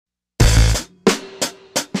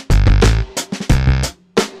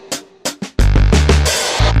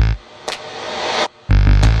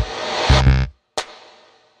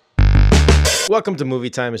Welcome to Movie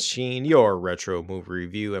Time Machine, your retro movie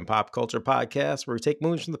review and pop culture podcast where we take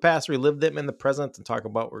movies from the past, relive them in the present, and talk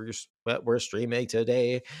about what we're streaming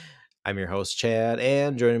today. I'm your host, Chad,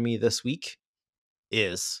 and joining me this week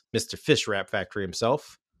is Mr. Fish Wrap Factory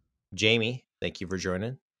himself, Jamie. Thank you for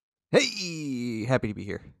joining. Hey, happy to be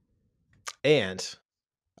here. And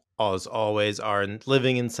as always, our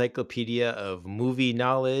living encyclopedia of movie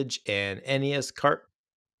knowledge and NES cart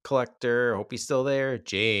collector. Hope he's still there,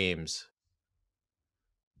 James.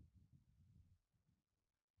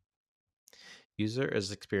 User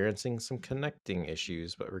is experiencing some connecting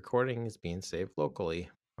issues, but recording is being saved locally.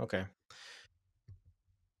 Okay.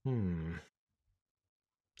 Damn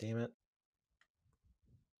it.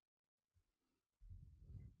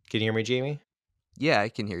 Can you hear me, Jamie? Yeah, I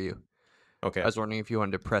can hear you. Okay. I was wondering if you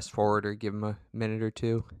wanted to press forward or give him a minute or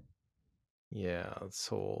two. Yeah, let's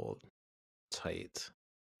hold tight.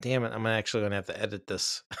 Damn it, I'm actually going to have to edit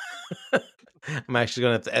this. I'm actually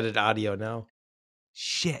going to have to edit audio now.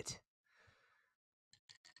 Shit.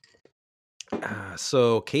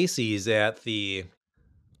 So Casey's at the...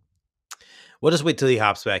 We'll just wait till he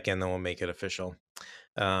hops back in, then we'll make it official.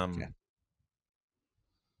 Okay.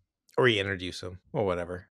 Or you introduce him, or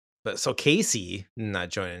whatever. But so Casey not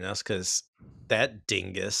joining us because that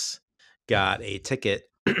dingus got a ticket,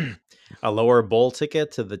 a lower bowl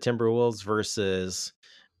ticket to the Timberwolves versus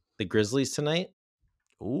the Grizzlies tonight.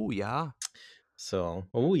 Oh, yeah. So,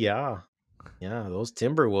 yeah, those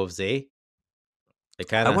Timberwolves, eh? They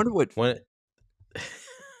kind of. I wonder what.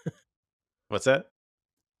 What's that?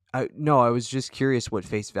 I was just curious what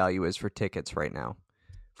face value is for tickets right now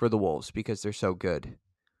for the Wolves because they're so good.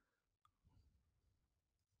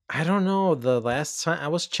 I don't know. The last time I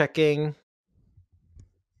was checking,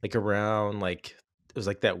 like around it was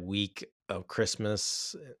like that week of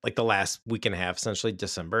Christmas, like the last week and a half, essentially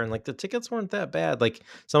December, and like the tickets weren't that bad. Like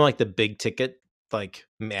some like the big ticket like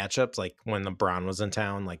matchups, like when LeBron was in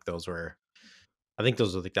town, like those were, I think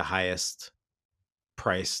those were like the highest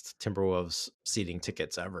priced Timberwolves seating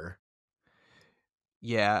tickets ever.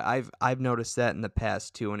 Yeah, I've noticed that in the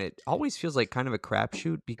past too, and it always feels like kind of a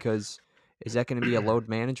crapshoot because is that going to be a load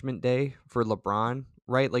management day for LeBron?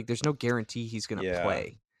 Right? Like, there's no guarantee he's going to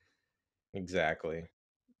play. Exactly.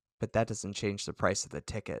 But that doesn't change the price of the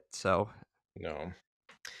ticket. So no.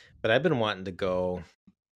 But I've been wanting to go,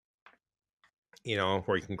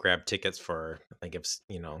 where you can grab tickets for like if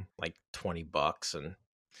like $20 and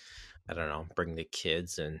I don't know, bring the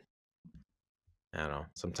kids, and I don't know,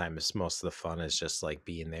 sometimes most of the fun is just like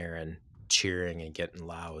being there and cheering and getting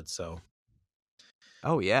loud. So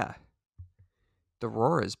oh yeah. The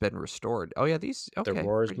roar has been restored. Oh yeah, the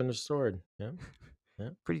roar has been restored. Yeah.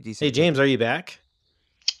 Pretty decent. Hey James, are you back?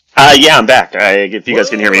 Yeah, I'm back. If you guys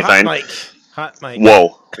can hear me fine. Hot mic.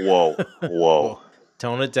 Whoa.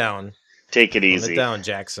 Tone it down. Take it easy. Tone it down,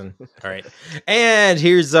 Jackson. All right. And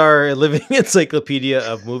here's our living encyclopedia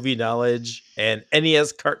of movie knowledge and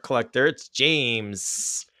NES cart collector. It's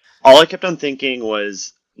James. All I kept on thinking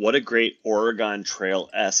was, what a great Oregon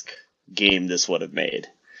Trail-esque game this would have made.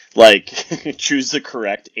 Like, choose the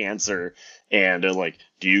correct answer, and like,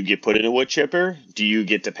 do you get put in a wood chipper? Do you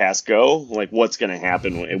get to pass go? Like, what's going to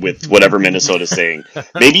happen with whatever Minnesota's saying?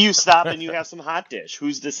 Maybe you stop and you have some hot dish.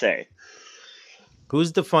 Who's to say?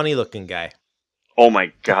 Who's the funny looking guy? Oh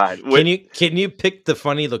my God! Can you pick the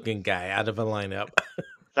funny looking guy out of a lineup?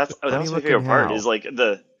 That's my favorite part. Is like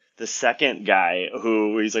the second guy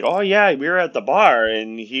who he's like, oh yeah, we were at the bar,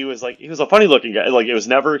 and he was a funny looking guy. Like, it was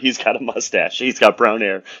never, he's got a mustache, he's got brown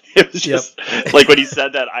hair. It was just like when he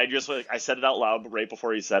said that, I said it out loud right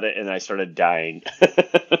before he said it, and I started dying.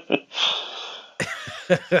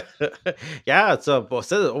 Yeah, it's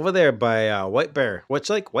over there by White Bear. What's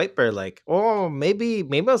like White Bear like? Oh, maybe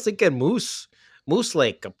I was thinking Moose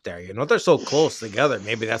Lake up there. They're so close together.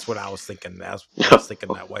 Maybe that's what I was thinking.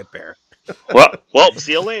 That White Bear. Well,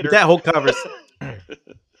 see you later. That whole conversation.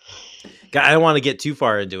 I don't want to get too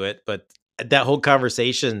far into it, but that whole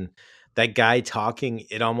conversation, that guy talking,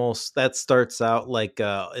 that starts out like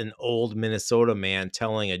an old Minnesota man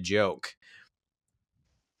telling a joke.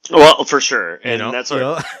 Well, for sure, and that's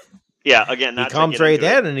what. Yeah, again, he comes right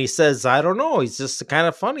in and he says, "I don't know. He's just kind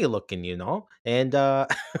of funny looking, and."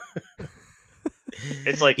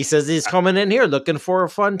 It's like he says he's coming in here looking for a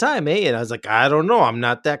fun time, eh? And I was like, I don't know. I'm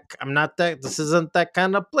not that. This isn't that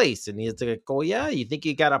kind of place. And he's like, oh yeah, you think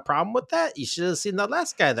you got a problem with that? You should have seen the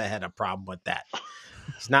last guy that had a problem with that.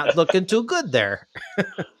 He's not looking too good there.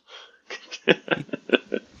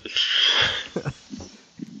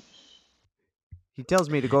 He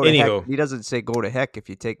tells me to go to heck. He doesn't say go to heck if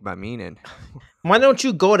you take my meaning. Why don't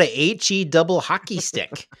you go to HE double hockey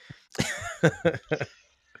stick?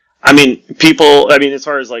 I mean, people. I mean, as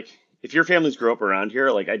far as like, if your families grew up around here,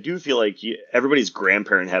 like, I do feel like everybody's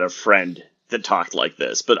grandparent had a friend that talked like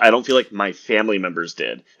this, but I don't feel like my family members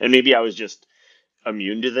did, and maybe I was just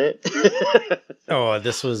immune to that. Oh,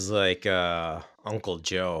 this was like Uncle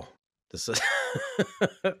Joe. This is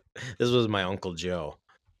this was my Uncle Joe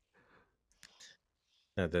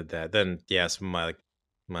that did that. Then yes, my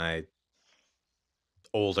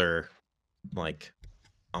older like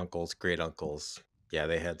uncles, great uncles. Yeah,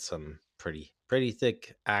 they had some pretty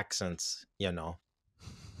thick accents, you know.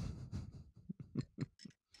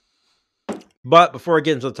 But before I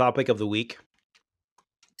get into the topic of the week,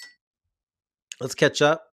 let's catch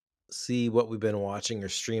up, see what we've been watching or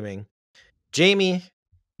streaming. Jamie,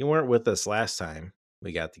 you weren't with us last time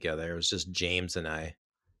we got together. It was just James and I.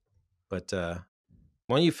 But why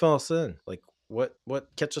don't you fill us in? Like what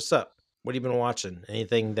catch us up? What have you been watching?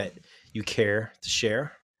 Anything that you care to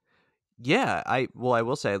share? Yeah, I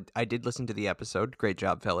will say I did listen to the episode. Great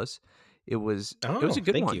job, fellas. It was Oh, a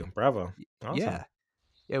good thank one. you. Bravo. Yeah, Awesome. yeah,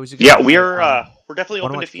 it was a good Yeah, one. we're definitely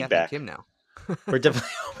Want to open to watch Kath and feedback. Kim now. We're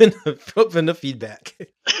definitely open to feedback.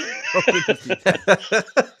 Open to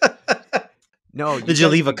feedback. No, Did you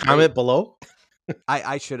guys leave a did great. comment below?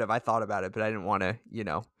 I should have. I thought about it, but I didn't want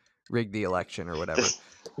to, rig the election or whatever.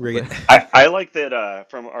 Rig But- it. I like that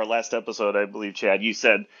from our last episode, I believe, Chad, you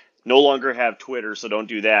said no longer have Twitter, so don't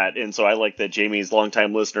do that. And so I like that Jamie's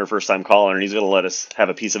longtime listener, first time caller, and he's going to let us have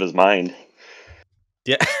a piece of his mind.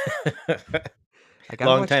 Yeah. I gotta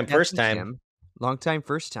Long watch time, Kath first and time. Kim. Long time,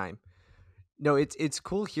 first time. No, it's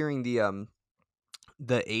cool hearing the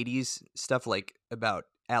 '80s stuff, like about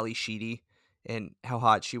Ali Sheedy and how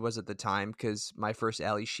hot she was at the time. Because my first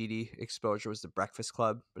Ali Sheedy exposure was The Breakfast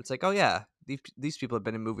Club. But it's like, oh yeah, these people have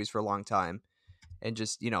been in movies for a long time, and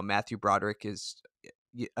just Matthew Broderick is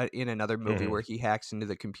in another movie Mhm. where he hacks into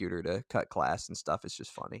the computer to cut class and stuff. It's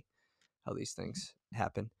just funny how these things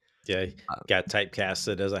happen. Yeah, got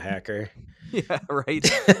typecasted as a hacker. Yeah, right.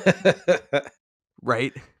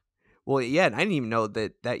 Right. Well, yeah, and I didn't even know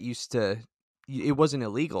that used to. It wasn't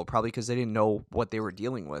illegal, probably because they didn't know what they were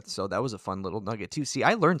dealing with. So that was a fun little nugget too. See,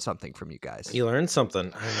 I learned something from you guys. You learned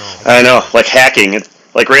something. I know. I know, like hacking.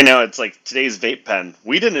 It's like right now, it's like today's vape pen.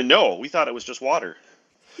 We didn't know. We thought it was just water.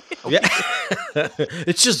 Yeah.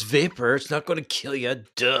 It's just vapor. It's not going to kill you.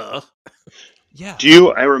 Duh. Yeah.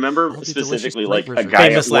 I remember All the specifically delicious like a flavors are guy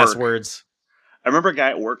Famous at last work. words. I remember a guy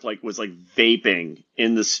at work like was like vaping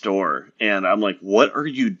in the store, and I'm like, "What are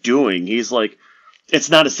you doing?" He's like, "It's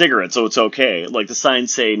not a cigarette, so it's okay." Like the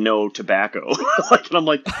signs say no tobacco. Like, and I'm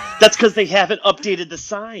like, "That's because they haven't updated the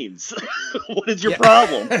signs." What is your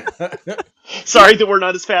problem? Sorry that we're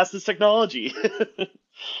not as fast as technology.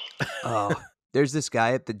 Oh, there's this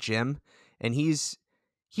guy at the gym, and he's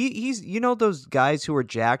those guys who are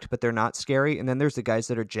jacked but they're not scary, and then there's the guys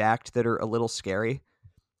that are jacked that are a little scary.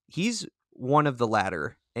 He's one of the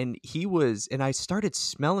latter, and I started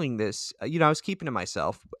smelling this. I was keeping to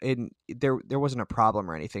myself, and there wasn't a problem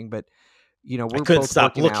or anything, but I we're couldn't both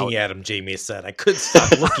stop working looking out. at him, Jamie said. I couldn't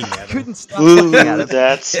stop looking I at him. couldn't stop looking at Ooh, him.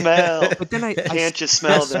 that smell! But then I Can't you I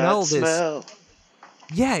smell smell that this. smell?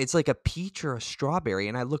 Yeah, it's like a peach or a strawberry,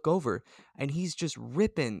 and I look over, and he's just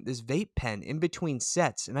ripping this vape pen in between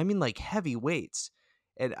sets, and I mean like heavy weights.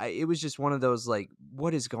 And it was just one of those like,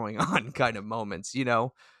 what is going on kind of moments,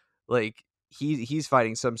 Like he's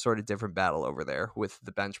fighting some sort of different battle over there with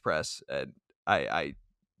the bench press, and I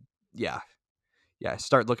yeah. Yeah,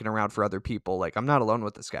 start looking around for other people. Like, I'm not alone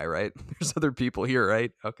with this guy, right? There's other people here,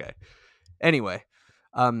 right? Okay. Anyway,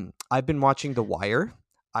 I've been watching The Wire.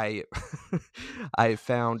 I I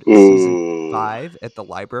found season Ooh. 5 at the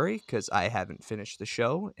library because I haven't finished the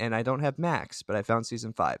show and I don't have Max, but I found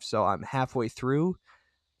season 5, so I'm halfway through.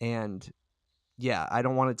 And yeah, I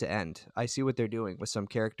don't want it to end. I see what they're doing with some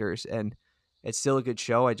characters, and it's still a good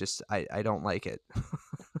show. I don't like it.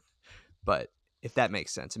 But if that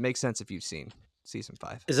makes sense, it makes sense if you've seen season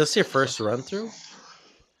 5. Is this your first run through?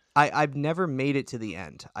 I've never made it to the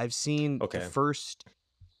end. I've seen Okay.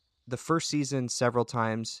 the first season several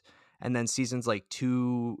times, and then seasons like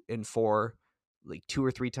 2 and 4, like 2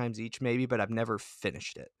 or 3 times each maybe, but I've never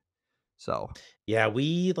finished it. So Yeah,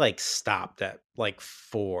 we like stopped at like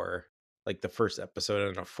 4, like the first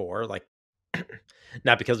episode of 4, like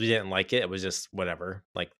not because we didn't like it. It was just whatever.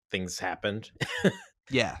 Like things happened.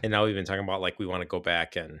 yeah, And now we've been talking about like we want to go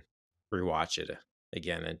back and rewatch it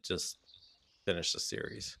again and just finish the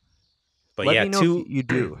series. But let yeah, me know if you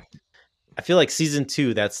do. I feel like season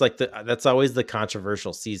 2, that's always the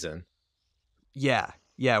controversial season, Yeah,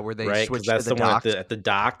 where they right? switch Because to that's the the one docks. at the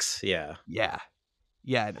docks. Yeah. Yeah,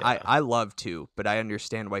 and Yeah. I love to, but I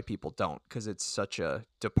understand why people don't, because it's such a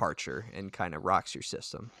departure and kind of rocks your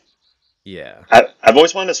system. Yeah. I've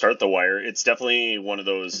always wanted to start The Wire. It's definitely one of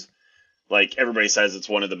those, like everybody says, it's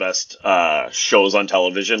one of the best shows on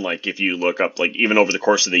television. Like if you look up, like even over the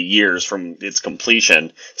course of the years from its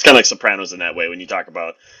completion, it's kind of like Sopranos in that way. When you talk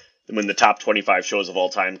about when the top 25 shows of all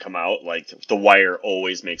time come out, like The Wire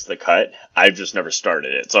always makes the cut. I've just never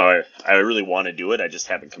started it, so I really want to do it. I just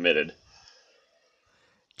haven't committed.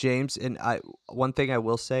 James, and one thing I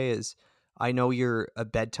will say is I know you're a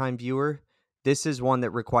bedtime viewer. This is one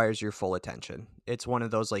that requires your full attention. It's one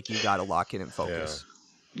of those like you got to lock in and Yeah. focus.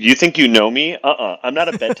 You think you know me? I'm not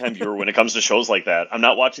a bedtime viewer when it comes to shows like that. I'm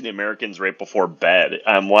not watching The Americans right before bed.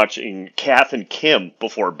 I'm watching Kath and Kim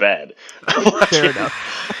before bed. I'm Fair watching,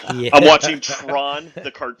 enough. I'm Yeah. watching Tron,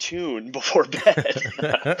 the cartoon, before bed.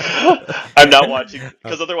 I'm not watching,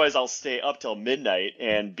 because otherwise I'll stay up till midnight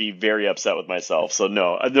and be very upset with myself. So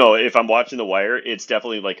no, if I'm watching The Wire, it's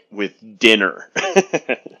definitely like with dinner.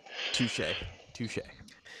 Touche. Touche.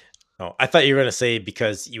 Oh, I thought you were gonna say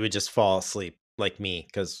because you would just fall asleep like me,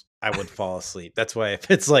 because I would fall asleep. That's why if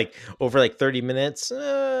it's like over like 30 minutes, I don't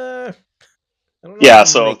know if Yeah, I'm gonna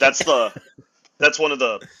so make it. that's one of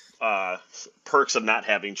the uh, perks of not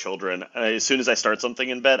having children. As soon as I start something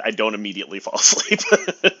in bed, I don't immediately fall asleep.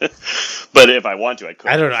 But if I want to, I I could.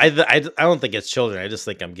 don't know. I don't think it's children. I just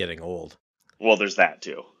think I'm getting old. Well, there's that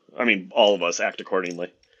too. I mean, all of us act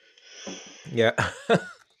accordingly. Yeah.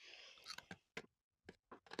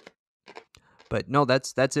 But no,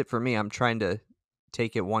 that's it for me. I'm trying to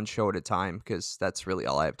take it one show at a time because that's really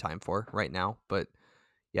all I have time for right now. But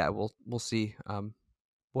yeah, we'll see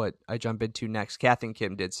what I jump into next. Kath and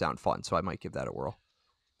Kim did sound fun, so I might give that a whirl.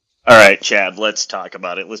 All right, Chad, let's talk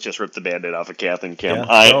about it. Let's just rip the band-aid off of Kath and Kim. Yeah.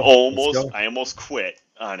 Let's go. Let's go. I almost quit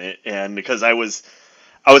on it, and because I was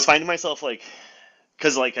finding myself like,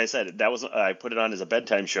 because like I said, that was I put it on as a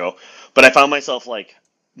bedtime show, but I found myself like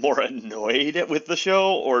more annoyed with the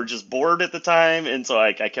show or just bored at the time, and so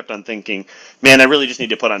I kept on thinking, man, I really just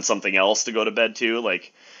need to put on something else to go to bed to,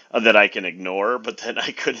 like that I can ignore. But then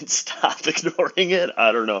I couldn't stop ignoring it.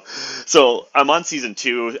 I don't know. So I'm on season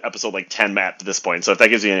 2, episode like 10 at this point. So if that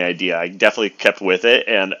gives you any idea, I definitely kept with it,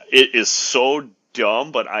 and it is so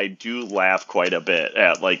dumb, but I do laugh quite a bit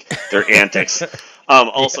at like their antics.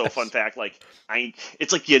 Also, fun Yes. fact, like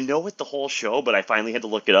it's like you know it the whole show, but I finally had to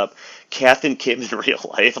look it up. Kath and Kim in real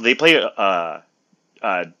life, they play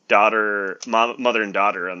mother and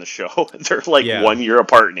daughter on the show. They're like Yeah. 1 year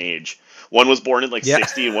apart in age. One was born in like Yeah.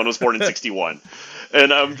 60, and one was born in 61.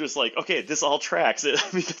 And I'm just like, okay, this all tracks. I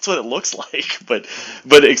mean, that's what it looks like, but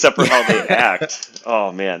except for how they Yeah. act.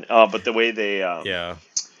 Oh man. But the way they Yeah.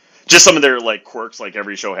 just some of their like quirks, like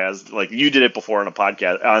every show has. Like you did it before on a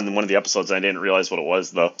podcast on one of the episodes. And I didn't realize what it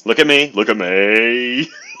was though. Look at me, like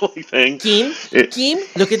thing. Kim, It, Kim,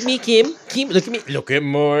 look at me, Kim. Kim, look at me. Look at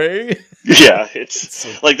my. yeah, It's so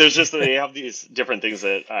it's like there's just they have these different things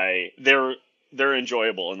that they're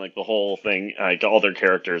enjoyable, and like the whole thing, like all their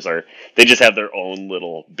characters are they just have their own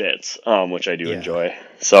little bits, which I do yeah. enjoy.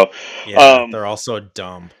 So, Yeah. um, They're all so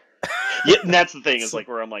dumb. yeah, and that's the thing is So, like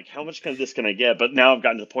where I'm like, how much kind of this can I get? But now I've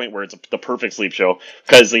gotten to the point where it's the perfect sleep show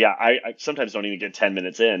because yeah, I sometimes don't even get 10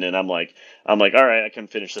 minutes in, and I'm like, all right, I can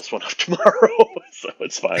finish this one up tomorrow, so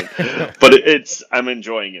it's fine. But I'm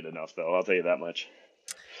enjoying it enough though. I'll tell you that much.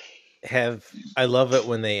 I love it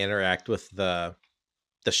when they interact with the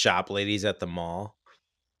shop ladies at the mall.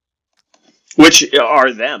 Which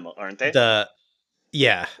are them, aren't they? The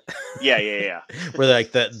Yeah. Yeah, yeah, yeah. Where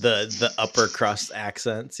like the upper crust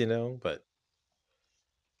accents, but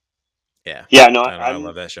yeah. Yeah, no, I don't know. I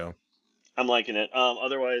love that show. I'm liking it.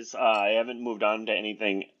 Otherwise, I haven't moved on to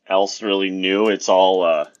anything else really new. It's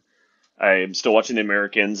all I'm still watching The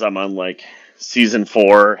Americans. I'm on like season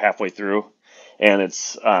 4, halfway through, and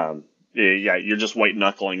it's yeah, you're just white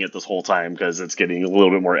knuckling it this whole time because it's getting a little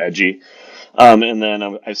bit more edgy. And then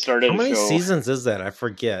I How started a many show. seasons is that? I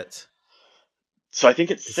forget. So I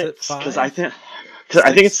think it's Is it 6 because 5? I think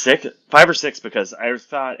it's 6? 6, 5 or 6 because I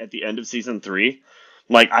thought at the end of season 3,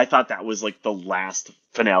 like I thought that was like the last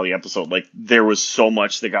finale episode. Like there was so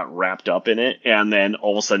much that got wrapped up in it, and then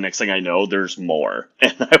all of a sudden, next thing I know, there's more,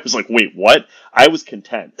 and I was like, wait, what? I was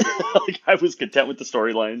content. Like I was content with the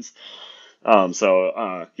storylines.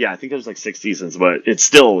 Yeah, I think there's like 6 seasons, but it's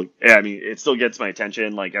still, I mean, it still gets my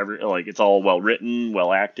attention. Like it's all well written,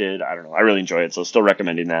 well acted. I don't know. I really enjoy it, so still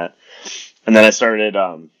recommending that. And then I started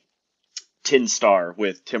Tin Star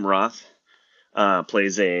with Tim Roth.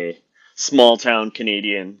 Plays a small town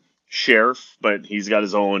Canadian sheriff, but he's got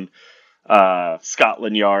his own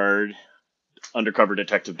Scotland Yard undercover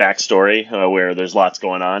detective backstory where there's lots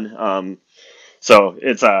going on. So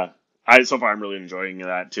it's So far I'm really enjoying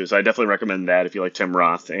that too. So I definitely recommend that if you like Tim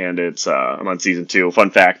Roth. And it's I'm on season 2.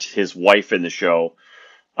 Fun fact: his wife in the show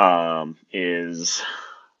is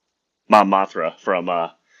Mom Mothra from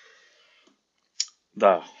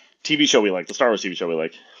the TV show we like, the Star Wars TV show we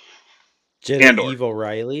like, Andor. Genevieve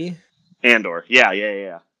O'Reilly. Andor. Yeah, yeah,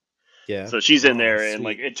 yeah. Yeah. So she's in Oh, there, and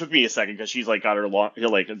like sweet. it took me a second because she's like got her long,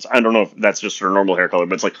 like I don't know if that's just her normal hair color,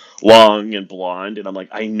 but it's like long and blonde, and I'm like,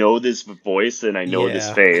 I know this voice and I know this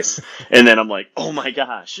Yeah. face, and then I'm like, oh my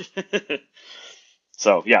gosh.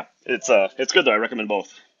 So yeah, it's good though. I recommend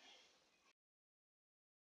both.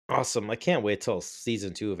 Awesome. I can't wait till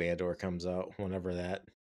season 2 of Andor comes out, whenever that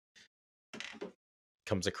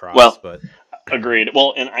comes across. Well, But agreed.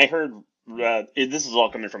 Well, and I heard this is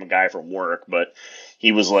all coming from a guy from work, but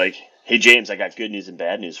he was like, "Hey James, I got good news and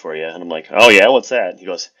bad news for you," and I'm like, "Oh yeah, what's that?" He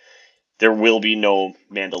goes, "There will be no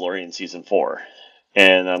Mandalorian season 4,"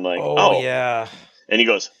 and I'm like, oh "Oh." yeah. And he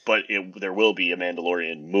goes, but there will be a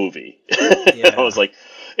Mandalorian movie. I was Yeah. like,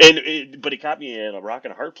 but it caught me in a rock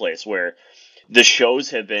and a hard place where the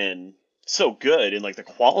shows have been so good and like the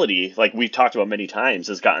quality, like we've talked about many times,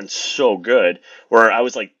 has gotten so good. Where I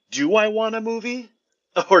was like, do I want a movie,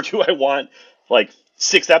 or do I want like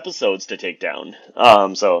 6 episodes to take down?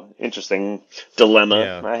 So interesting dilemma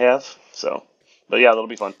Yeah. I have. So, but yeah, that'll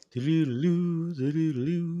be fun.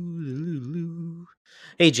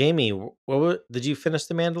 Hey Jamie, did you finish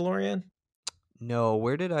The Mandalorian? No,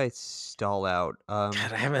 where did I stall out? God,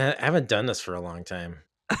 I haven't done this for a long time.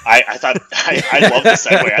 I thought I love the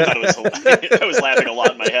segue. I thought it was I was laughing a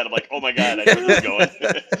lot in my head. I'm like, oh my god, I know where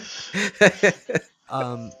this is going.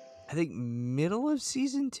 Um, I think middle of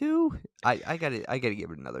season 2. I gotta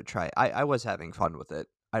give it another try. I was having fun with it.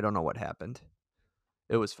 I don't know what happened.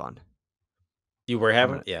 It was fun. You were I'm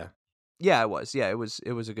having, gonna. yeah, Yeah, I was. Yeah, it was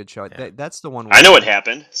a good show. yeah. That's the one I where know what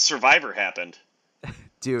happened. Survivor happened.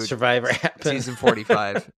 dude, Survivor happened. season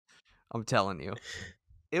 45. I'm telling you,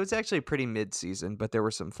 it was actually pretty mid-season, but there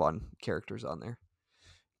were some fun characters on there.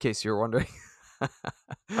 In case you're wondering.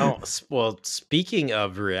 Oh, well, speaking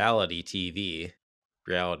of reality TV,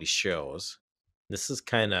 reality shows, this is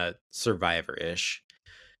kind of Survivor-ish.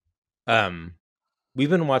 Um, we've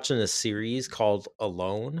been watching a series called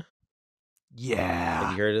Alone. Have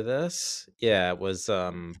Yeah. you heard of this? Yeah, it was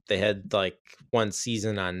they had like one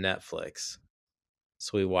season on Netflix.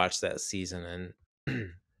 So we watched that season, and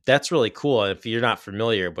that's really cool. If you're not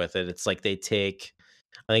familiar with it, it's like they take,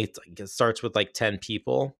 I think it starts with like 10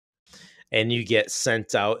 people and you get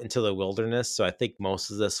sent out into the wilderness. So I think most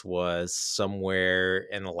of this was somewhere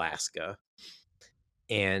in Alaska.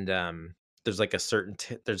 And there's like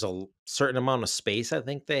there's a certain amount of space I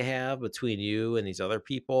think they have between you and these other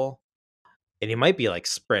people. And you might be like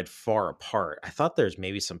spread far apart. I thought there's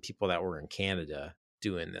maybe some people that were in Canada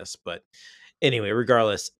doing this, but anyway,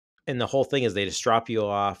 regardless, and the whole thing is they just drop you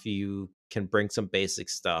off. You can bring some basic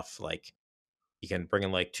stuff, like you can bring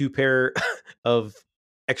in like 2 pair of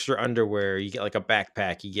extra underwear. You get like a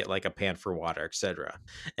backpack. You get like a pan for water, etc.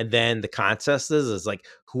 And then the contest is like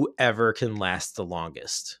whoever can last the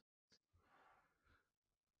longest.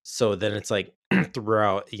 So then it's like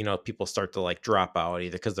throughout, people start to like drop out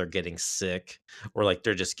either because they're getting sick or like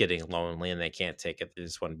they're just getting lonely and they can't take it. They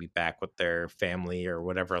just want to be back with their family or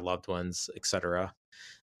whatever loved ones, etc.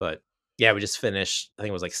 But yeah, we just finished. I think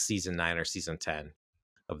it was like season 9 or season 10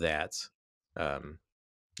 of that um,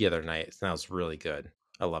 the other night. And that was really good.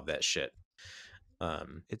 I love that shit.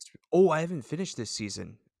 Um, I haven't finished this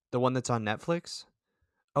season. The one that's on Netflix?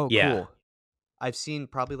 Oh, yeah, cool. I've seen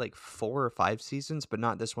probably like 4 or 5 seasons, but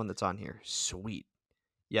not this one that's on here. Sweet.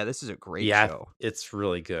 Yeah, this is a great yeah, show. it's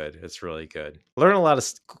really good. It's really good. Learn a lot of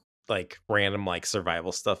like random like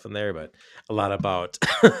survival stuff in there, but a lot about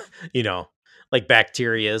you know like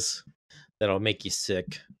bacterias that'll make you sick,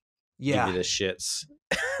 give Yeah. you the shits.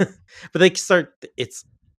 But they start. It's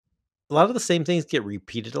a lot of the same things get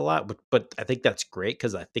repeated a lot, but I think that's great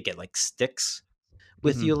because I think it like sticks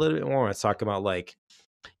with Hmm. you a little bit more. It's talking about like,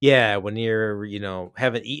 yeah, when you're,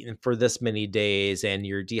 haven't eaten for this many days and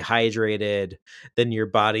you're dehydrated, then your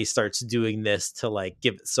body starts doing this to like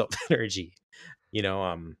give itself energy.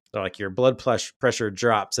 Like your blood pressure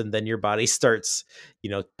drops and then your body starts,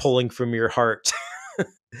 pulling from your heart.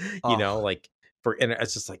 Oh, Like and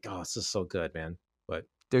it's just like, oh, it's just so good, man. But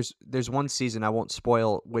there's one season, I won't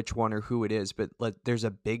spoil which one or who it is, but like there's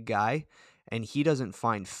a big guy and he doesn't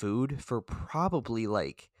find food for probably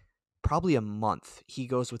a month. He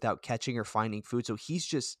goes without catching or finding food, so he's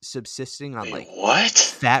just subsisting on Wait, like what?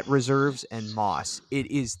 fat reserves and moss. It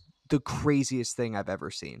is the craziest thing I've ever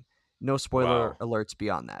seen. No spoiler wow, alerts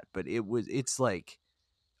beyond that, but it's like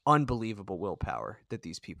unbelievable willpower that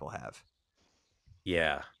these people have.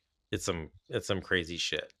 yeah. it's some crazy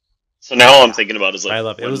shit. So now all I'm Yeah. thinking about is But like I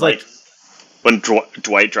love it. It when was like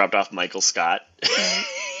Dwight dropped off Michael Scott,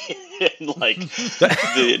 and like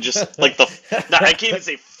the just like the no, I can't even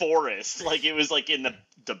say forest. Like it was like in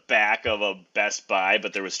the back of a Best Buy,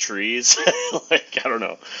 but there was trees. Like I don't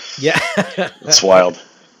know. yeah. It's wild.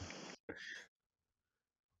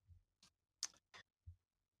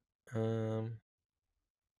 um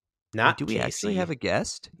Wait, Not do we actually have Casey. a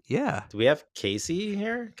guest? Yeah. Do we have Casey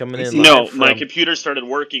here coming in Casey. live No, my from computer started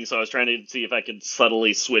working, so I was trying to see if I could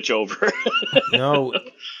subtly switch over. No.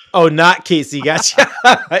 Oh, not Casey. Gotcha.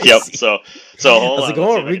 I Yep. see. So I hold was like, on.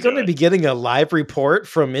 Let's oh, see are if I we can do going to it. be getting a live report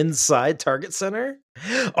from inside Target Center?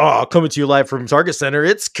 Oh, coming to you live from Target Center.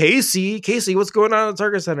 It's Casey. Casey, what's going on at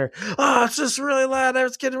Target Center? Oh, it's just really loud. I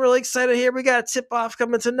was getting really excited here. We got a tip off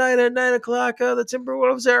coming tonight at 9 o'clock. The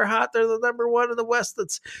Timberwolves are hot. They're the number one in the West.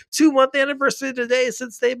 That's 2-month anniversary today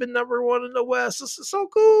since they've been number one in the West. This is so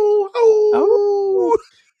cool. Oh,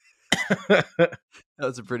 Oh, that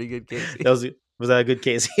was a pretty good Casey. was that a good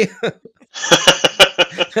Casey?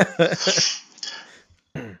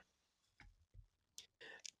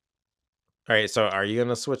 All right, so are you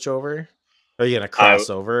gonna switch over? Are you gonna I cross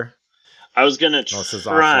over? I was gonna Oh, this is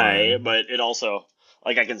try, offline. but it also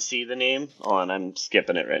like I can see the name. Oh, and I'm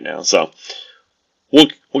skipping it right now. So we'll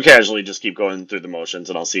casually just keep going through the motions,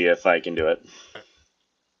 and I'll see if I can do it.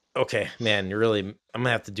 Okay, man, you're really. I'm gonna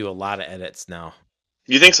have to do a lot of edits now.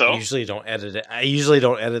 You think I so? usually don't edit it. I usually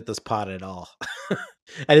don't edit this pod at all.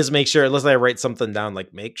 I just make sure, unless I write something down,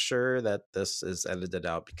 like make sure that this is edited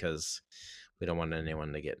out because we don't want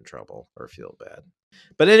anyone to get in trouble or feel bad.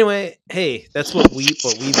 But anyway, hey, that's what we've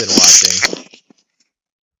been watching.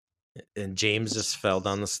 And James just fell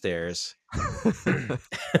down the stairs.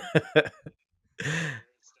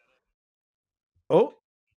 Oh,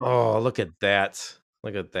 oh, look at that.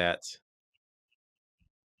 Look at that.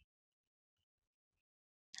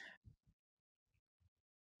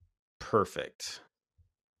 Perfect.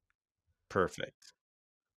 Perfect.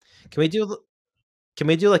 Can we do can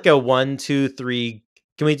we do like a 1, 2, 3?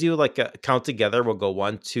 Can we do like a count together? We'll go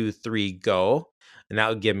 1, 2, 3, go. And that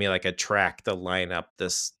would give me like a track to line up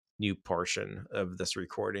this new portion of this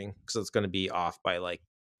recording because it's going to be off by like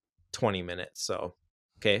 20 minutes. So,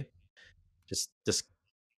 okay. Just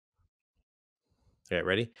okay,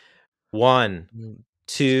 ready? 1, 1,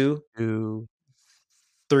 2, 2,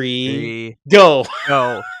 3, 3, go.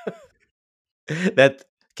 go. That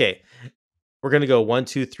okay. We're gonna go 1,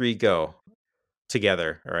 2, 3, go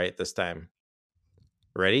together. All right, this time.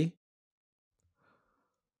 Ready?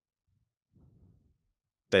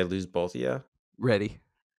 Did I lose both of you? Ready.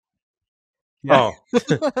 Yeah. Oh,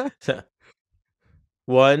 1,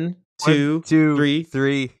 1, 2, 2, 3,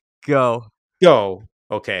 3, go. go.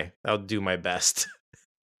 Okay, I'll do my best.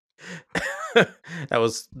 That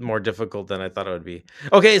was more difficult than I thought it would be.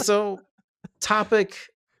 Okay, so topic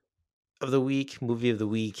of the week, movie of the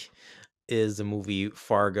week is the movie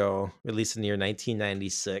Fargo, released in the year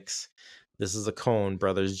 1996. This is a Coen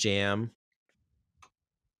Brothers jam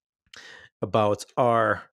about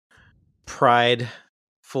our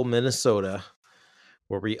prideful Minnesota,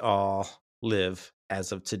 where we all live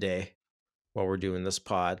as of today while we're doing this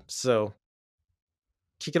pod. So,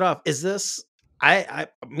 kick it off. Is this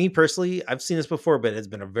me personally, I've seen this before, but it's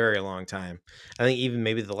been a very long time. I think even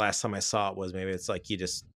maybe the last time I saw it was maybe it's like you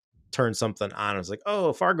just turn something on. It's like,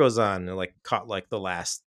 oh, Fargo's on, and like caught like the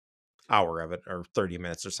last hour of it or 30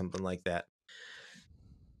 minutes or something like that.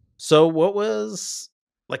 So what was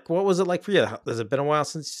it like for you? Has it been a while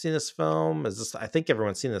since you've seen this film? Is this I think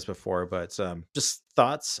everyone's seen this before, but just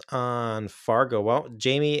thoughts on Fargo. Well,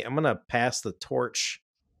 Jamie, I'm gonna pass the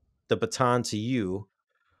baton to you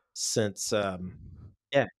since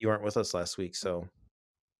yeah, you weren't with us last week. So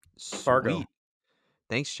Fargo. Sweet.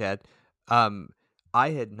 Thanks, Chad. Um, I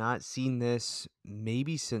had not seen this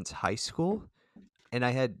maybe since high school, and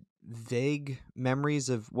I had vague memories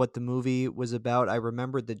of what the movie was about. I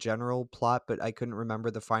remembered the general plot, but I couldn't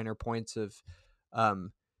remember the finer points of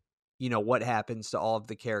um what happens to all of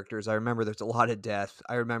the characters. I remember there's a lot of death.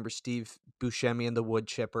 I remember Steve Buscemi and the wood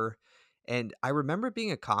chipper. And I remember it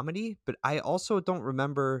being a comedy, but I also don't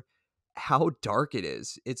remember how dark it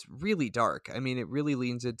is. It's really dark. I mean, it really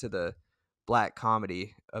leans into the black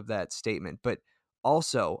comedy of that statement. But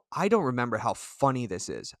also, I don't remember how funny this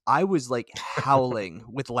is. I was like howling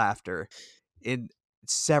with laughter in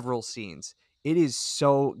several scenes. It is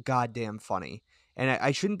so goddamn funny. And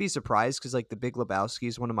I shouldn't be surprised because like The Big Lebowski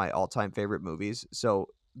is one of my all-time favorite movies. So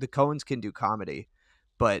the Coens can do comedy,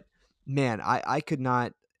 but man, I could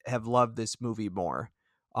not have loved this movie more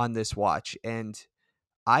on this watch. And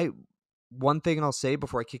I one thing I'll say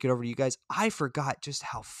before I kick it over to you guys, I forgot just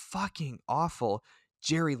how fucking awful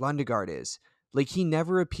Jerry Lundegaard is. Like, he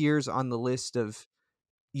never appears on the list of,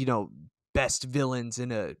 best villains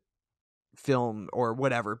in a film or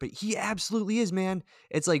whatever, but he absolutely is, man.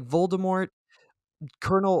 It's like Voldemort,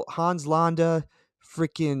 Colonel Hans Landa,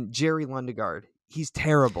 freaking Jerry Lundegaard. He's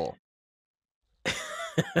terrible.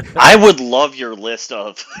 I would love your list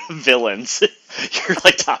of villains. Your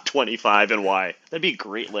like top 25 and why. That'd be a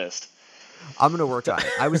great list. I'm gonna work on it.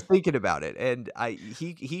 I was thinking about it, and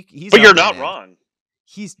he's But up you're there, not man. wrong.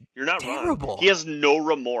 He's You're not wrong. terrible. He has no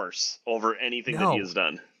remorse over anything that he has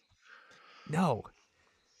done. No.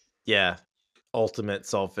 Yeah. Ultimate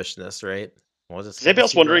selfishness, right? Well, Is anybody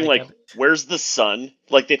else wondering, like, where's the son?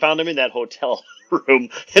 Like, they found him in that hotel room,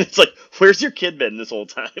 and it's like, where's your kid been this whole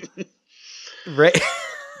time? Right.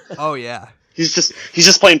 Oh yeah. He's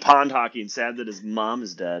just playing pond hockey and sad that his mom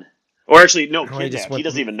is dead. Or actually, no, kidnapped. He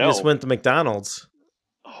doesn't even know. He just went to McDonald's.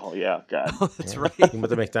 Oh yeah, God. Oh, that's right. He went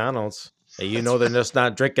to McDonald's. Hey, they're just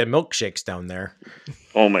not drinking milkshakes down there.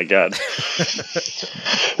 Oh my God.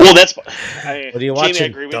 Well, that's. What are you watching? Jamie, I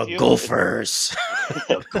agree with the you. Gophers.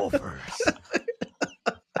 The Gophers.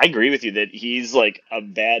 I agree with you that he's like a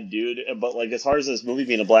bad dude, but like as far as this movie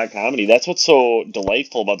being a black comedy, that's what's so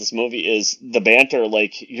delightful about this movie is the banter.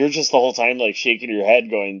 Like you're just the whole time like shaking your head,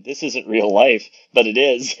 going, "This isn't real life," but it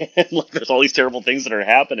is. And like there's all these terrible things that are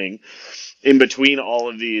happening in between all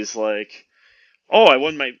of these. Like, oh, I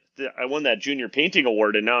won that junior painting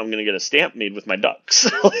award, and now I'm gonna get a stamp made with my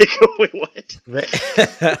ducks. Like, wait, what? Right.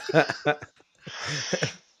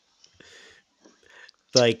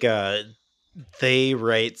 Like they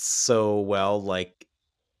write so well, like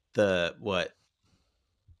the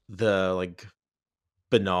like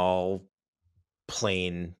banal,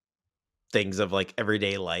 plain things of like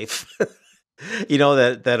everyday life,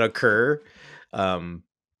 that occur.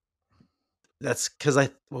 That's because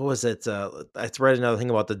what was it? I read another thing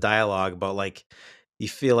about the dialogue about like you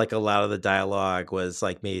feel like a lot of the dialogue was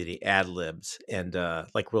like maybe ad libs and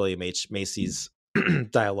like William H. Macy's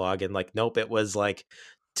dialogue, and like nope, it was like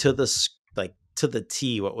to the to the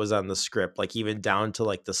T what was on the script, like even down to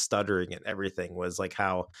like the stuttering and everything was like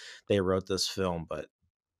how they wrote this film. But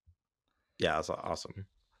yeah, it's awesome.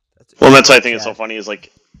 Well, that's why I think it's so funny is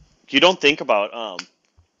like you don't think about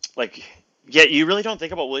like yeah, you really don't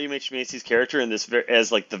think about William H. Macy's character in this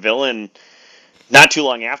as like the villain not too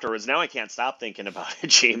long afterwards. Now I can't stop thinking about it,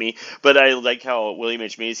 Jamie. But I like how William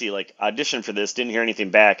H. Macy like auditioned for this, didn't hear anything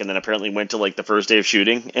back, and then apparently went to like the first day of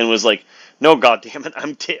shooting and was like, "No, God damn it,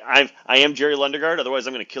 I am Jerry Lundegaard. Otherwise,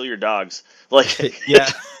 I'm going to kill your dogs." Like, Yeah.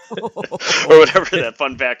 or whatever that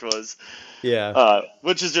fun fact was. Yeah.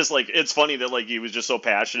 Which is just like it's funny that like he was just so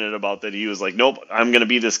passionate about that he was like, "Nope, I'm going to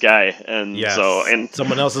be this guy," and Yes. so and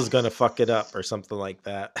someone else is going to fuck it up or something like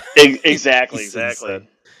that. Exactly. Said.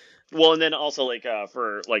 Well, and then also like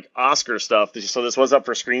for like Oscar stuff. So this was up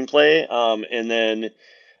for screenplay, and then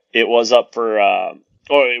it was up for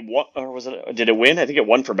or was it? Did it win? I think it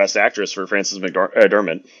won for Best Actress for Frances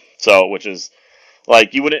McDormand. So, which is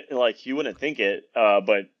like you wouldn't think it,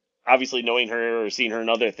 but obviously knowing her or seeing her in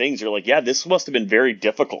other things, you're like, yeah, this must have been very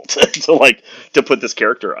difficult to put this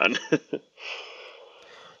character on.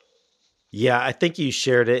 Yeah, I think you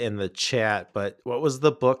shared it in the chat, but what was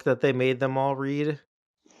the book that they made them all read?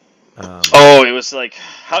 It was like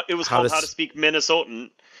called How to Speak Minnesotan.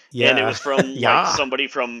 Yeah. And it was from like somebody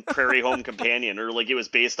from Prairie Home Companion, or like it was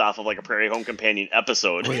based off of like a Prairie Home Companion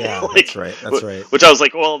episode. Oh, yeah, like, that's right. That's right. Which I was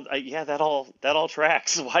like, well, yeah, that all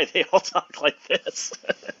tracks. Why they all talk like this?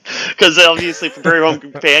 Because obviously, for Prairie Home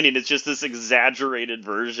Companion, it's just this exaggerated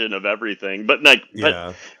version of everything. But like,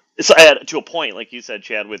 yeah. It's to a point, like you said,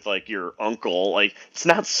 Chad, with like your uncle. Like, it's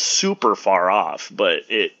not super far off, but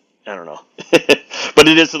I don't know. But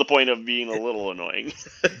it is to the point of being a little annoying.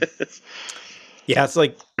 Yeah, it's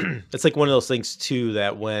like one of those things too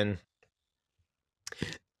that when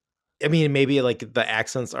I mean maybe like the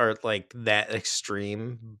accents aren't like that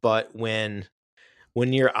extreme, but when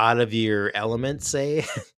you're out of your element, say,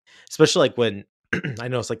 especially like when I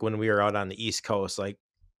know it's like when we were out on the East Coast, like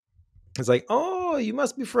it's like, oh, you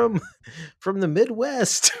must be from the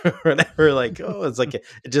Midwest or whatever. Like, oh, it's like it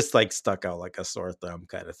just like stuck out like a sore thumb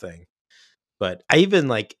kind of thing. But I even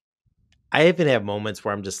have moments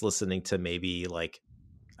where I'm just listening to maybe like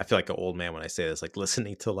I feel like an old man when I say this, like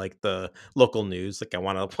listening to like the local news. Like I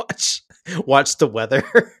want to watch the weather,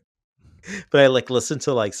 but I like listen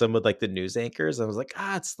to like some of like the news anchors. I was like,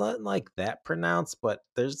 it's not like that pronounced, but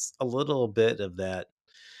there's a little bit of that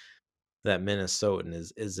Minnesotan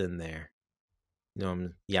is in there.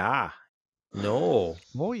 Yeah, no,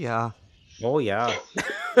 Oh yeah. Oh yeah.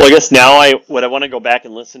 Well, I guess now what I want to go back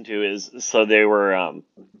and listen to is so they were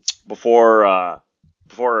before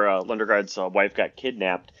Lundergaard's wife got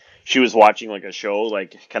kidnapped. She was watching like a show,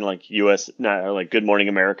 like kind of like U.S. not like Good Morning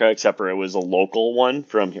America, except for it was a local one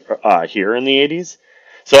from here in the '80s.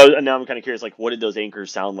 So now I'm kind of curious, like, what did those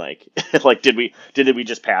anchors sound like? Like, did we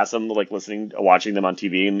just pass them, like watching them on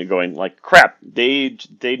TV and going like, crap, they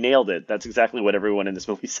nailed it. That's exactly what everyone in this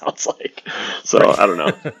movie sounds like. So Right. I don't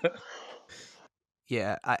know.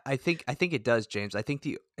 Yeah, I think it does, James. I think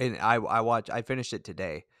I finished it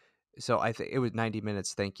today, so I think it was 90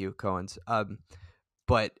 minutes. Thank you, Cohen's.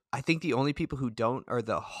 But I think the only people who don't are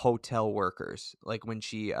the hotel workers. Like when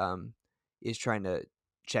she is trying to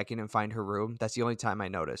check in and find her room. That's the only time I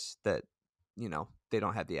notice that they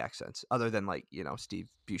don't have the accents, other than like Steve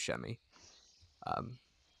Buscemi. Um,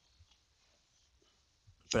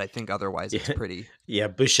 but I think otherwise it's Yeah. pretty. Yeah,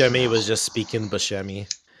 Buscemi was just speaking Buscemi.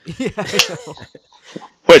 Yeah, I know.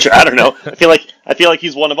 Which I don't know. I feel like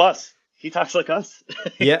he's one of us. He talks like us,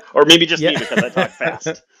 Yeah. or maybe just me Yeah. because I talk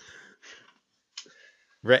fast.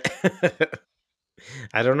 Right.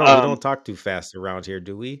 I don't know. We Um, don't talk too fast around here,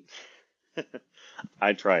 do we?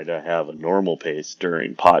 I try to have a normal pace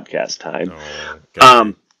during podcast time. Oh,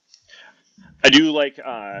 Um, gotcha. I do like,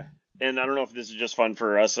 and I don't know if this is just fun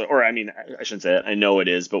for us, or I mean, I shouldn't say it. I know it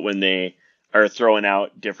is, but when they are throwing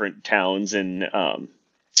out different towns and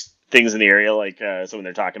things in the area, like so when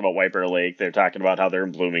they're talking about White Bear Lake, they're talking about how they're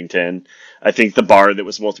in Bloomington. I think the bar that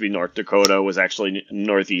was supposed to be North Dakota was actually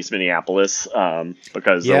northeast Minneapolis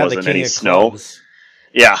because there Yeah, the wasn't King any of snow. Clubs.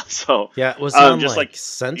 Yeah, so Yeah, it was on just like like these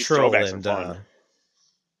Central throwbacks are and fun.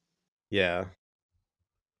 yeah.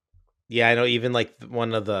 Yeah, I know even like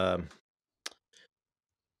one of the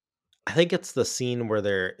I think it's the scene where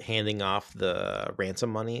they're handing off the ransom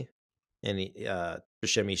money and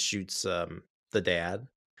Buscemi shoots the dad.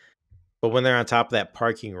 But when they're on top of that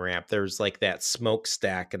parking ramp, there's like that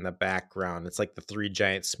smokestack in the background. It's like the three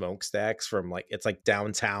giant smokestacks from like it's like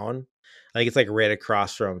downtown. I think it's like right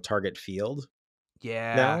across from Target Field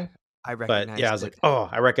Yeah, now. I But yeah, I recognized was it. like, oh,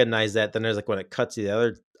 I recognize that. Then there's like when it cuts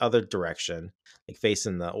the other direction, like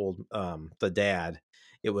facing the old the dad.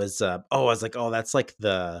 It was I was like, oh, that's like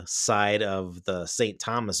the side of the St.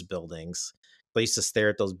 Thomas buildings. I used to stare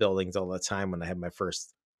at those buildings all the time when I had my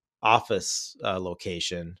first office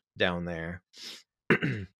location down there.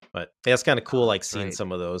 But yeah, it's kind of cool, Oh, like that's seeing right.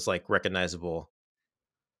 some of those like recognizable,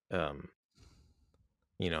 um,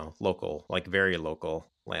 local, like very local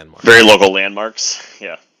Very landmarks. local landmarks.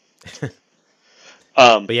 Yeah.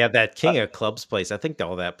 Um, But yeah, that uh, King of Clubs place, I think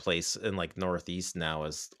all that place in like Northeast now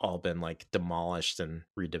has all been like demolished and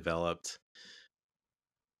redeveloped.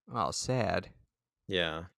 Oh, sad.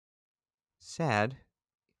 Yeah. Sad.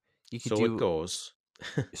 You could So it do goes.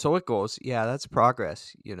 so it goes. Yeah, that's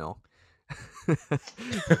progress. I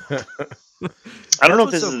don't know That's if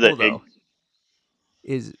what's this so is cool the though.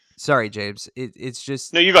 Is sorry, James. It's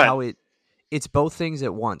just no. You go ahead. how it's both things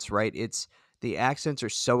at once, right? It's the accents are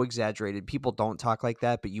so exaggerated. People don't talk like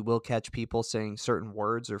that, but you will catch people saying certain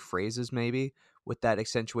words or phrases maybe with that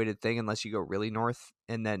accentuated thing unless you go really north.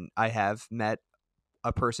 And then I have met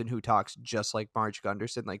a person who talks just like Marge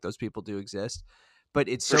Gunderson, like those people do exist. But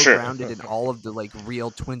it's For so sure. grounded in all of the like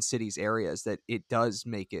real Twin Cities areas that it does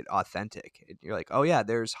make it authentic. And you're like, oh yeah,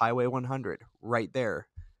 there's Highway 100 right there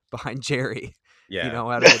behind Jerry, Yeah.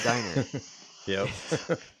 out of the diner. Yep.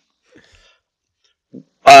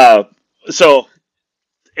 uh, so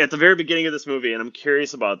at the very beginning of this movie, and I'm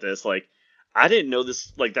curious about this, like I didn't know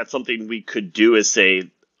this, like that's something we could do is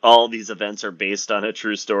say all these events are based on a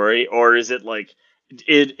true story, or is it like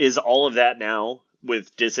it is all of that now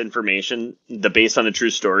with disinformation? The based on a true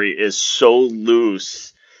story is so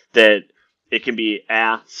loose that it can be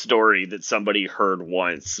a story that somebody heard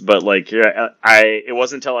once, but like it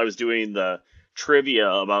wasn't until I was doing the trivia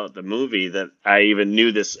about the movie that I even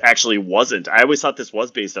knew this actually wasn't. I always thought this was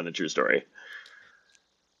based on a true story.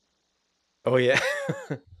 Oh yeah.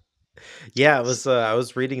 Yeah, it was I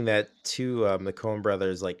was reading that too. The Coen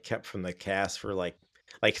brothers like kept from the cast for like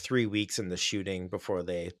 3 weeks in the shooting before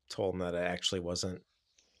they told them that it actually wasn't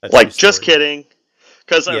a true Like, just story. kidding.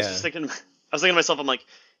 Because I was just Yeah. thinking, I was thinking to myself, I'm like,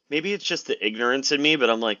 maybe it's just the ignorance in me, but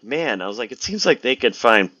I'm like, man, I was like, it seems like they could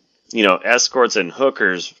find, escorts and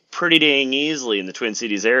hookers pretty dang easily in the Twin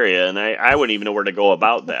Cities area, and I wouldn't even know where to go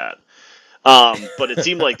about that. But it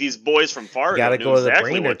seemed like these boys from You Fargo gotta knew go to the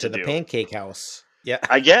exactly brainer what to to the do. pancake house. Yeah.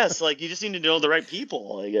 I guess, like, you just need to know the right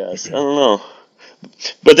people, I guess. I don't know.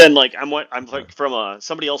 But then, like, I'm like from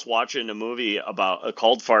somebody else watching a movie about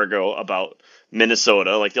called Fargo about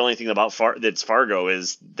Minnesota. Like, the only thing about that's Fargo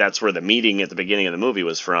is that's where the meeting at the beginning of the movie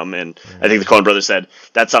was from, and I think the Mm. Coen brothers said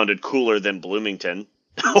that sounded cooler than Bloomington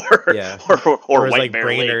or Yeah. or Or it's White like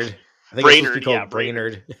Bear Lake, Brainerd. I think it's supposed to be Brainerd. Yeah, called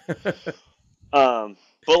Brainerd. Brainerd.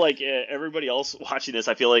 But like everybody else watching this,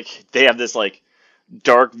 I feel like they have this like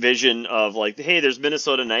dark vision of like, hey, there's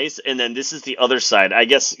Minnesota nice, and then this is the other side. I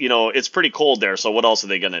guess it's pretty cold there, so what else are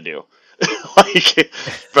they gonna do? Like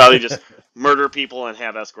probably just murder people and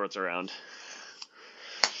have escorts around.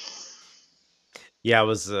 Yeah, I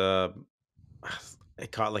was I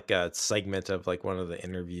caught like a segment of like one of the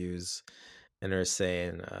interviews, and they're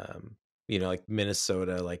saying like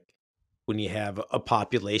Minnesota, like when you have a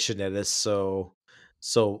population that is so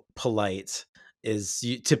polite, is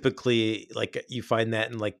you typically like you find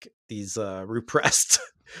that in like these repressed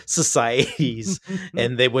societies,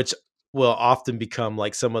 and they which will often become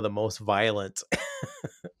like some of the most violent.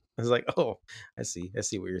 I was like, oh, I see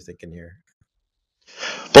what you're thinking here.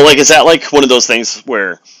 But like, is that like one of those things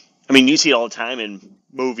where, I mean, you see it all the time in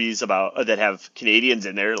movies about that have Canadians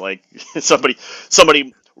in there. Like somebody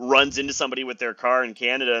runs into somebody with their car in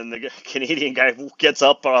Canada, and the Canadian guy gets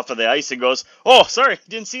up off of the ice and goes, "Oh, sorry,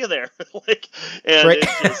 didn't see you there." Like, and Right.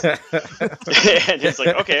 it's just, and it's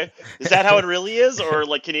like, okay, is that how it really is, or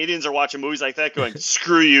like Canadians are watching movies like that, going,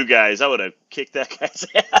 "Screw you guys, I would have kicked that guy's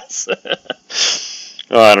ass."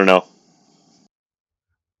 Oh, I don't know.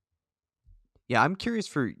 Yeah, I'm curious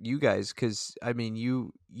for you guys because I mean,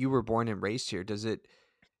 you were born and raised here. Does it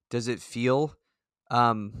feel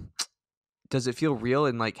um does it feel real,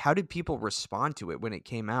 and like how did people respond to it when it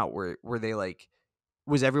came out? Were they like,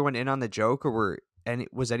 was everyone in on the joke, or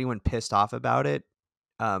was anyone pissed off about it?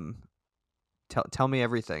 Um, tell me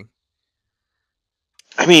everything.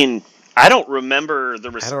 I mean, I don't remember the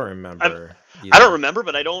I don't I, remember I don't either. remember,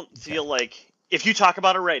 but I don't Okay. feel like if you talk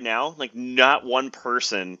about it right now, like not one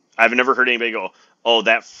person, I've never heard anybody go, "Oh,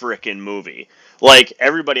 that frickin' movie." Like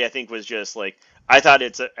everybody, I think was just like, I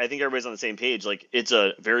think everybody's on the same page. Like it's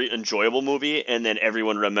a very enjoyable movie, and then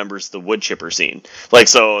everyone remembers the wood chipper scene. Like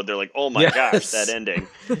so, they're like, "Oh my gosh, that Yes. ending."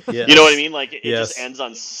 You know what I Yes. mean? Like it just Yes. ends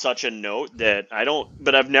on such a note that I don't.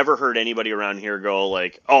 But I've never heard anybody around here go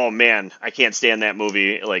like, "Oh man, I can't stand that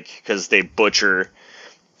movie," like because they butcher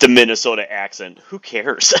the Minnesota accent. Who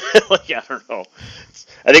cares? Like I don't know.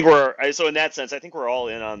 I think so in that sense. I think we're all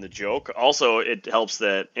in on the joke. Also, it helps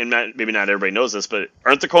that, and maybe not everybody knows this, but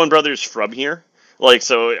aren't the Coen brothers from here? Like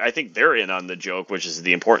so, I think they're in on the joke, which is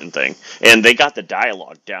the important thing, and they got the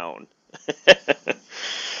dialogue down.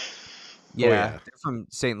 Oh Yeah, yeah. they're from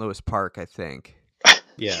St. Louis Park, I think.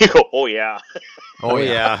 Yeah. You go, oh yeah. Oh Oh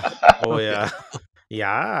yeah. yeah. Oh Oh yeah. yeah.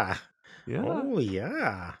 Yeah. Yeah. Oh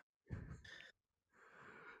yeah.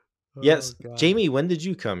 Oh Yes, god. Jamie, when did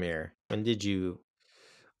you come here? When did you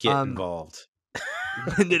get Um, involved?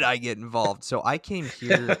 when did I get involved? So I came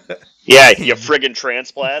here Yeah, you in friggin'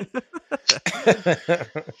 transplant.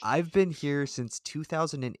 I've been here since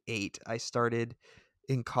 2008. I started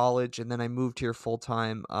in college and then I moved here full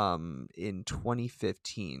time in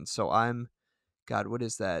 2015. So I'm god, what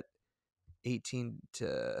is that? 18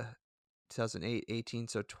 to 2008, 18,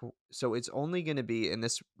 so it's only going to be, and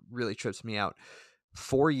this really trips me out,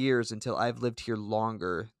 4 years until I've lived here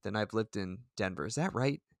longer than I've lived in Denver. Is that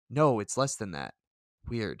right? No, it's less than that.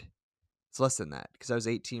 Weird. It's less than that because I was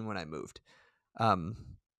 18 when I moved. Um,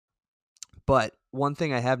 but one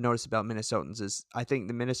thing I have noticed about Minnesotans is I think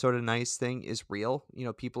the Minnesota nice thing is real. You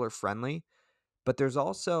know, people are friendly, but there's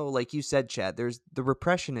also, like you said, Chad, there's the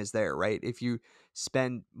repression is there, right? If you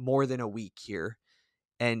spend more than a week here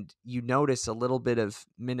and you notice a little bit of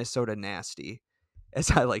Minnesota nasty,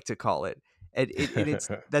 as I like to call it. And it's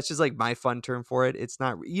that's just like my fun term for it. It's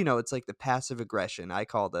not, it's like the passive aggression. I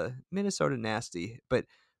call the Minnesota nasty. But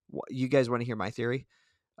you guys want to hear my theory?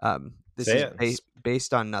 This Say is it.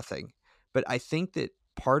 based on nothing, but I think that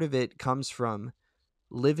part of it comes from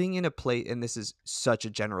living in a place, and this is such a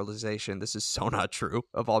generalization. This is so not true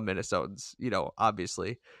of all Minnesotans,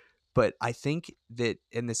 obviously. But I think that,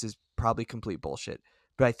 and this is probably complete bullshit,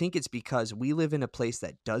 but I think it's because we live in a place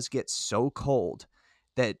that does get so cold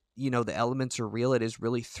that, the elements are real. It is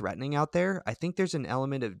really threatening out there. I think there's an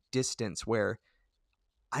element of distance where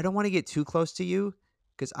I don't want to get too close to you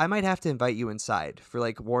because I might have to invite you inside for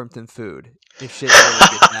like warmth and food if shit really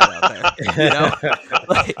gets bad out there.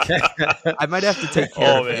 Like I might have to take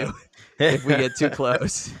care Oh of man. you if we get too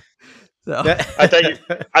close. So I thought you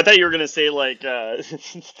I thought you were gonna say like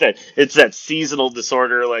that it's that seasonal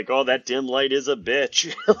disorder, like, oh, that dim light is a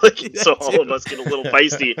bitch. Like so that all too. of us get a little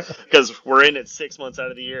feisty because we're in it 6 months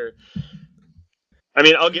out of the year. I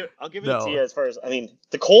mean, I'll give it to you No. as far as, I mean,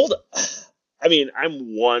 the cold. I mean,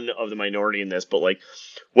 I'm one of the minority in this, but like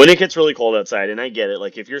when it gets really cold outside, and I get it.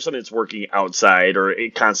 Like if you're somebody that's working outside or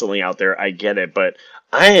constantly out there, I get it. But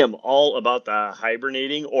I am all about the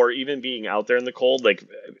hibernating or even being out there in the cold. Like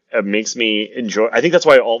it makes me enjoy. I think that's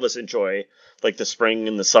why all of us enjoy like the spring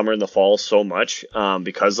and the summer and the fall so much,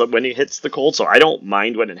 because of when it hits the cold. So I don't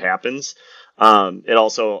mind when it happens. It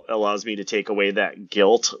also allows me to take away that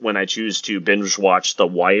guilt when I choose to binge watch The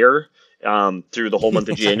Wire through the whole month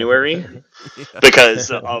of January Yeah.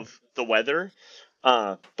 because of the weather.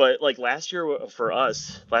 But like last year for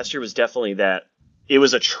us, last year was definitely that. It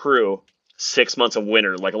was a true 6 months of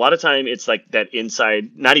winter. Like a lot of time, it's like that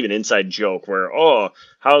inside, not even inside joke where, oh,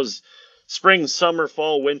 how's spring, summer,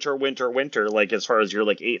 fall, winter, winter, winter. Like as far as your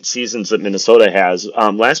like 8 seasons that Minnesota has.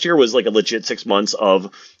 Last year was like a legit 6 months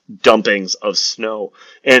of dumpings of snow,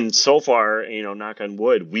 and so far, knock on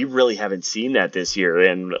wood, we really haven't seen that this year.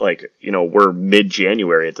 And like we're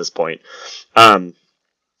mid-January at this point. Um,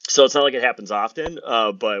 so it's not like it happens often,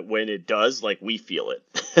 but when it does, like we feel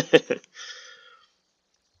it.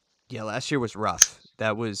 Yeah, last year was rough.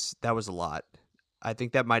 That was a lot. I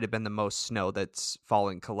think that might have been the most snow that's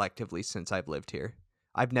fallen collectively since I've lived here.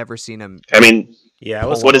 I've never seen them I mean, Yeah, it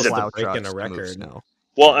was pull what is close it? to plow breaking a trucks to move record. snow.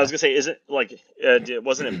 Well, I Yeah. was gonna say, isn't like,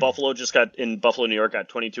 wasn't it Buffalo just got in Buffalo, New York, got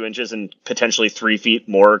 22 inches and potentially 3 feet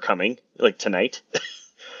more coming like tonight?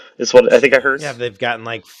 Is what I think I heard. Yeah, they've gotten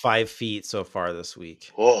like 5 feet so far this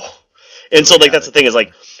week. Oh, and So so they like got that's the it. thing is Yeah.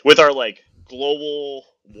 like with our like global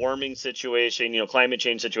warming situation, climate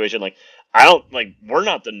change situation, like I don't like we're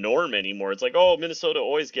not the norm anymore. It's like, oh, Minnesota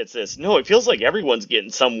always gets this. No, it feels like everyone's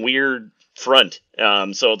getting some weird front.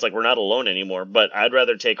 So it's like we're not alone anymore. But I'd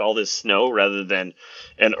rather take all this snow rather than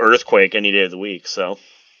an earthquake any day of the week. So,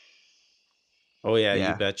 Oh yeah, you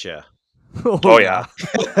Yeah. betcha. Oh oh yeah,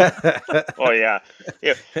 yeah. oh yeah.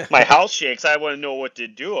 If my house shakes, I want to know what to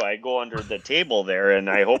do. I go under the table there and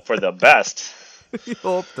I hope for the best. You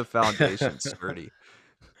hope the foundation's sturdy.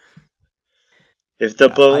 If the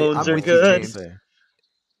Yeah, bones I'm are with you, Oh, let's good.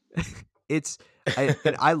 James. see. It's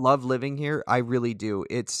I love living here. I really do.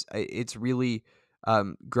 It's really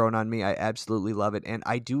grown on me. I absolutely love it. And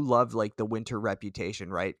I do love like the winter reputation,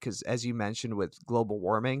 right? Cuz as you mentioned with global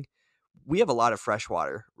warming, we have a lot of fresh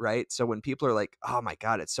water, right? So when people are like, "Oh my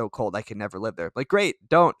god, it's so cold. I can never live there." Like, "Great,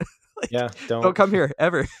 don't." Like, Yeah, don't don't come here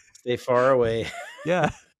ever. stay far away.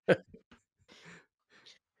 Yeah.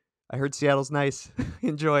 I heard Seattle's nice.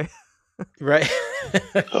 Enjoy. Right.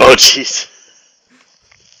 Oh jeez.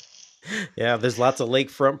 Yeah, there's lots of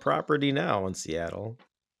lakefront property now in Seattle.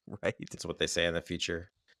 Right. That's what they say in the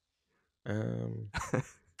future.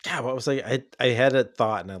 Yeah, what was I had a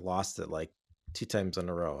thought and I lost it like 2 times in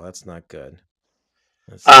a row. That's not good.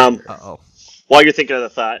 Let's see Um, here. Uh-oh. while you're thinking of the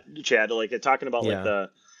thought, Chad, like talking about like Yeah. the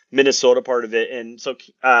Minnesota part of it, and so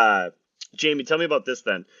Jamie, tell me about this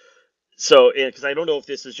then. So, because I don't know if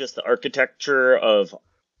this is just the architecture of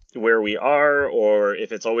where we are, or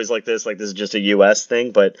if it's always like this is just a U.S.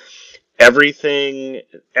 thing, but everything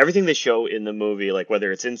they show in the movie, like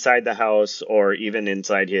whether it's inside the house or even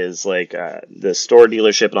inside his like the store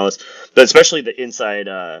dealership and all this, but especially the inside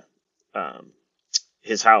um,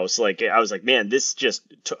 his house, like I was like, man, this just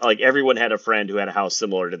like everyone had a friend who had a house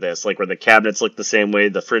similar to this, like where the cabinets look the same way,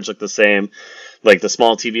 the fridge looked the same, like the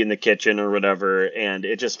small TV in the kitchen or whatever, and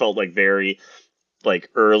it just felt like very like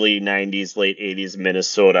early 90s late 80s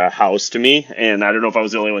Minnesota house to me. And I don't know if I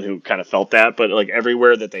was the only one who kind of felt that, but like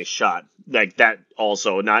everywhere that they shot like that,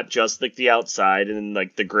 also not just like the outside and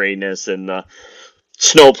like the grayness and the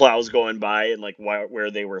snow plows going by and like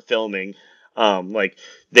where they were filming, like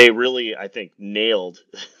they really, I think, nailed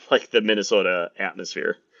like the Minnesota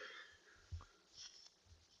atmosphere.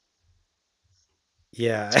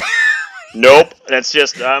 Yeah. Nope, that's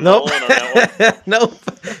just I'm Nope. alone on that one. Nope.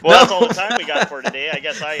 Well, No. that's all the time we got for today. I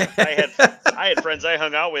guess I had friends I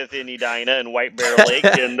hung out with in Edina and White Bear Lake,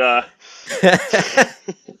 and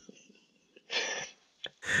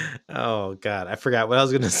Oh god, I forgot what I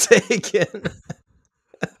was gonna say again.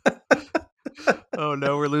 Oh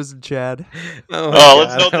no, we're losing Chad. Oh oh,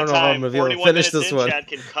 let's god, note I the don't know if I'm time. gonna be able to 41 finish minutes this in, one. Chad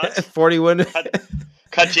can cut 41. cut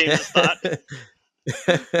cut James's thought.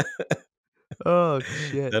 Oh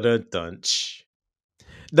shit. Dun-dun-dun.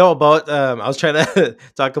 No, about I was trying to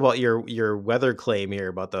talk about your weather claim here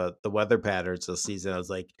about the weather patterns this season. I was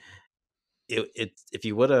like, if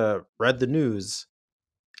you would have read the news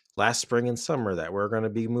last spring and summer that we're going to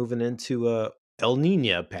be moving into a El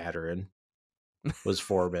Nino pattern was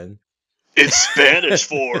forming. It's Spanish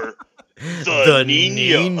for the The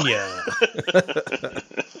Nino. Nina.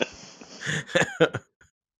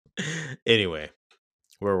 Anyway,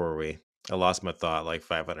 where were we? I lost my thought like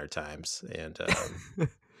 500 times, and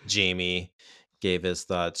Jamie gave his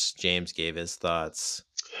thoughts. James gave his thoughts.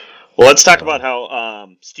 Well, let's talk about So how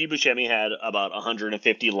Steve Buscemi had about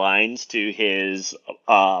 150 lines to his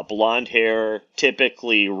blonde hair,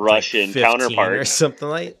 typically it's like Russian 15 or counterpart. something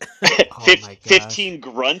like. Oh my gosh. 15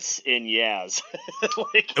 grunts in Yaz.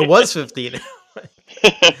 Like, It was 15.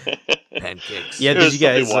 Pancakes. Yeah, it did was you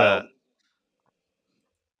something guys wild.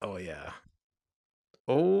 oh yeah.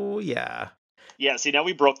 Oh yeah. Yeah, see, now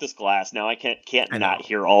we broke this glass. Now I can't I not know.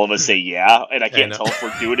 hear all of us say yeah, and I I can't know. tell if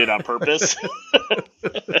we're doing it on purpose.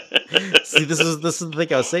 See, this is the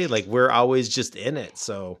thing I was saying. Like we're always just in it,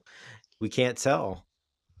 so we can't tell.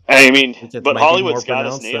 I I mean, think that but might be more Hollywood's got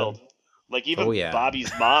us pronounced nailed. than. Like Oh even yeah.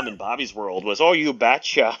 Bobby's mom in Bobby's World was, "Oh, you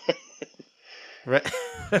betcha." Right.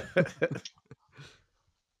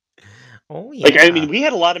 Oh Like, I mean, yeah. we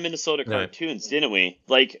had a lot of Minnesota Anyway, cartoons, didn't we?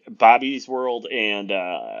 Like Bobby's World and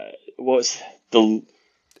what was the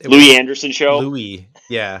It Louis was Anderson show? Louis.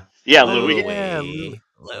 Yeah. Yeah, Oh Louis. yeah, Louis.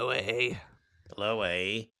 Louis.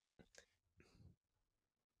 Louis.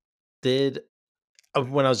 Did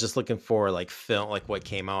when I was just looking for like film, like what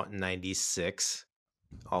came out in '96.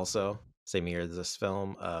 Also, same year as this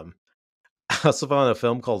film. I also found a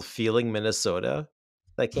film called Feeling Minnesota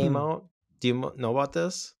that came out. Do you know about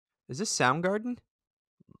this? Is this Soundgarden?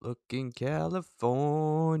 Looking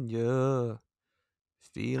California, I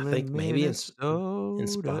feeling think maybe Minnesota.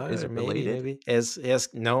 Is inspired, it maybe related? as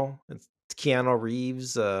no, it's Keanu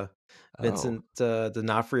Reeves, Oh, Vincent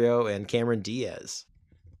D'Onofrio, and Cameron Diaz.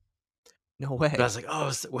 no But I was way. like,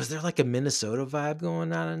 oh, was there like a Minnesota vibe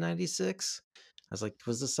going on in '96? I was like,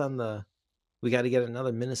 was this on the? We got to get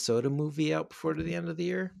another Minnesota movie out before the end of the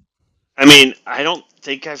year. I mean, I don't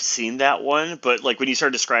think I've seen that one, but like when you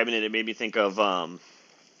started describing it, it made me think of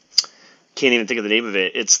can't even think of the name of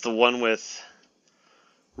it. It's the one with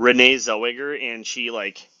Renee Zellweger, and she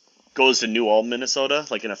like goes to New Ulm, Minnesota,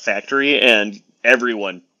 like in a factory, and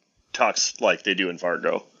everyone talks like they do in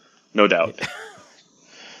Fargo, no Yeah. doubt.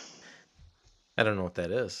 I don't know what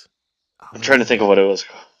that is. I'm I'm trying not to think of either. what it was.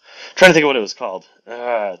 Trying to think of what it was called.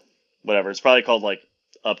 Whatever. It's probably called like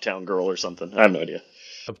Uptown Girl or something. I have no idea.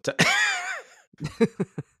 Up to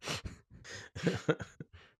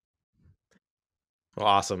well,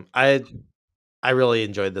 awesome. I really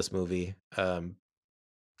enjoyed this movie. Kind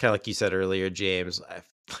of like you said earlier, James.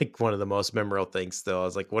 Like one of the most memorable things. Still, I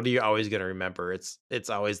was like, "What are you always going to remember?" It's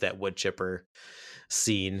always that wood chipper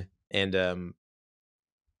scene, and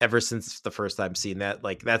ever since the first time seeing that,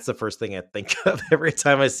 like that's the first thing I think of every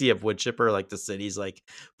time I see a wood chipper. Like the city's like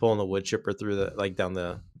pulling the wood chipper through the like down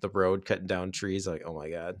the road, cutting down trees. Like, oh my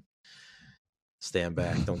god, stand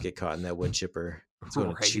back! Don't get caught in that wood chipper. It's going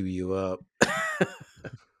to Right. chew you up.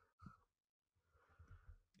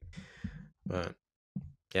 But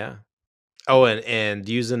yeah. Oh, and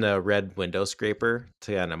using a red window scraper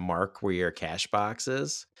to kind of mark where your cash box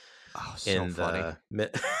is Oh, so in funny. the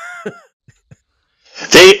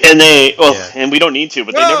Well, yeah. and we don't need to,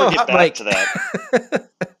 but they never Whoa, get hot back mic. to that.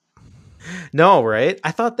 No, right? I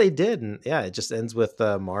thought they did, and yeah, it just ends with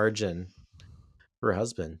Marge and her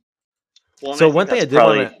husband. Well, and I So think one thing that's I did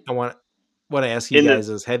probably want to ask you in the guys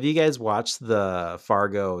is, have you guys watched the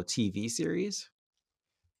Fargo TV series?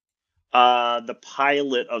 the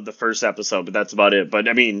pilot of the first episode, but that's about it. But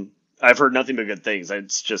I mean, I've heard nothing but good things.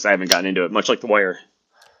 It's just I haven't gotten into it, much like The Wire.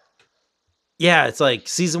 Yeah, it's like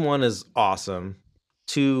season 1 is awesome.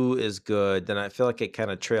 2 is good. Then I feel like it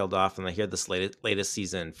kind of trailed off, and I hear this latest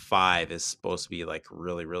season 5 is supposed to be like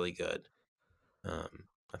really really good.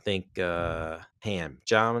 I think John Hamm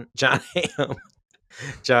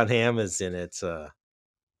John Hamm is in it.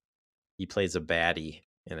 He plays a baddie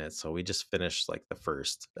in it. So we just finished like the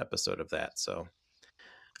first episode of that. So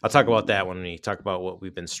I'll talk about that when we talk about what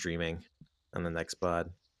we've been streaming on the next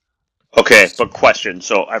pod. Okay, but Sweet. question.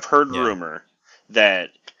 So I've heard Yeah. rumor that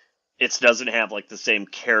it doesn't have like the same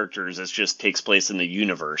characters as just takes place in the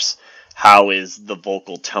universe. How is the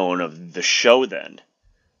vocal tone of the show then?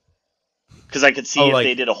 Because I could Oh, see if they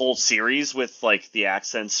like did a whole series with like the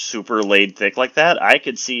accents super laid thick like that, I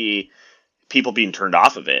could see people being turned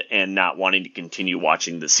off of it and not wanting to continue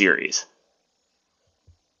watching the series.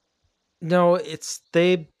 no, it's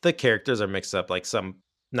the characters are mixed up. Like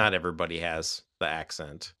not everybody has the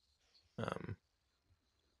accent. Um,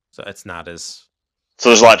 so it's not as So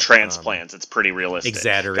there's a lot of um transplants. It's pretty realistic. Got it.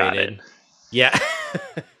 exaggerated. Yeah.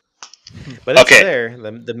 But it's Okay, there.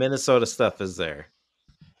 The Minnesota stuff is there.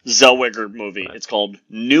 Zellweger movie. But It's called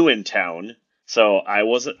New in Town. So I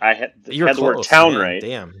you're had the word close, town man. right.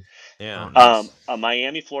 Damn. Oh, Yeah. nice. A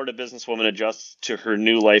Miami, Florida businesswoman adjusts to her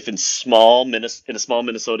new life in a small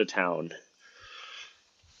Minnesota town.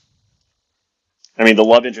 I mean, the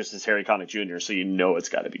love interest is Harry Connick Jr., so you know it's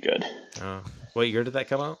got to be good. What year did that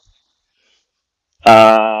come out?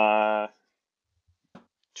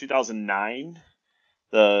 2009.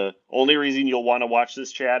 The only reason you'll want to watch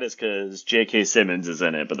this, Chad, is because J.K. Simmons is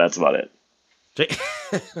in it, but that's about it. Okay.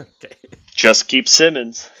 Just keep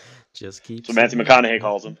Simmons. Just keep. So Matthew McConaughey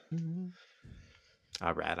calls him.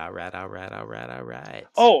 All right.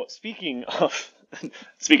 Oh, speaking of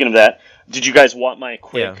that, did you guys want my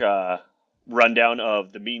quick rundown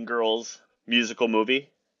of the Mean Girls musical movie?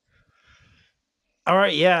 All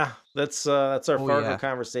right, yeah, that's our Fargo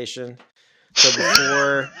conversation. So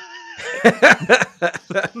before.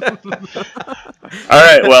 All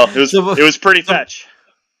right, well, it was pretty fetch.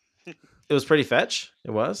 It was pretty fetch.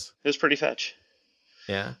 It was pretty fetch.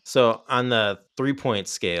 Yeah. So on the 3-point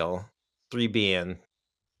scale, 3 being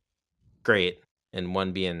great and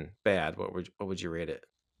 1 being bad, what would you rate it?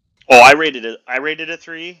 Oh, I rated it a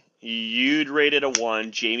 3. You'd rate it a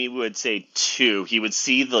 1. Jamie would say 2. He would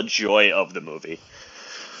see the joy of the movie.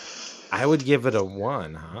 I would give it a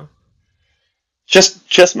 1, huh?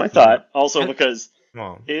 Just my thought. Also, because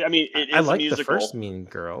it is I like a musical. The first Mean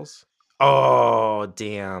Girls. Oh,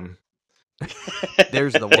 damn.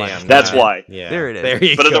 There's the one. That's why. Yeah. There it is. There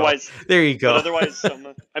you go. There you go. But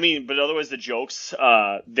otherwise, the jokes,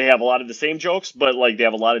 they have a lot of the same jokes, but like they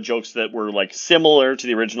have a lot of jokes that were like similar to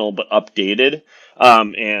the original but updated.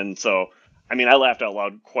 And so, I mean, I laughed out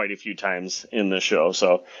loud quite a few times in the show.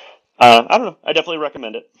 So, I don't know. I definitely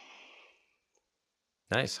recommend it.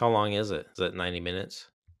 Nice. How long is it? Is it 90 minutes?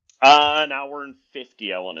 An hour and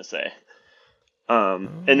 50, I want to say.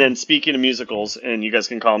 And then speaking of musicals, and you guys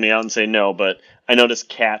can call me out and say no, but I noticed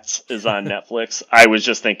Cats is on Netflix. I was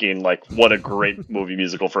just thinking, like, what a great movie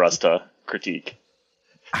musical for us to critique.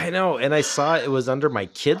 I know, and I saw it was under my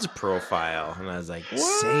kid's profile, and I was like, what?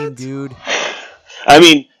 Same, dude. I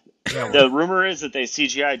mean, the rumor is that they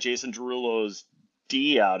CGI Jason Derulo's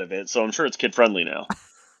D out of it, so I'm sure it's kid-friendly now.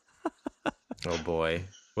 Oh, boy.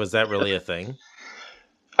 Was that really a thing?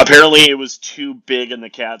 Apparently, it was too big in the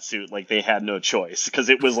cat suit. Like, they had no choice. Because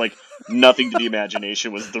it was, like, nothing to the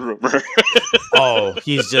imagination was the rumor. Oh,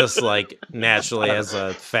 he's just, like, naturally as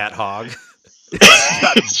a fat hog.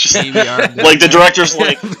 Like, the director's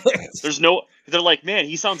like, they're like, man,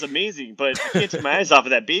 he sounds amazing, but I can't take my eyes off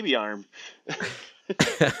of that baby arm.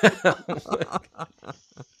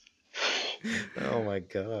 Oh, my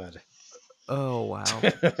God. Oh, wow.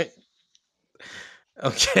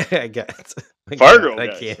 Okay, I got it. Fargo. I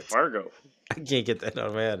can't. Fargo. I can't get that out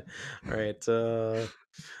of my head. All right,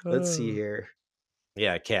 let's see here.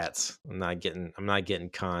 Yeah, Cats. I'm not getting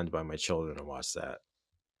conned by my children to watch that.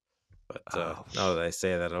 But now that I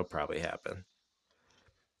say that, it'll probably happen.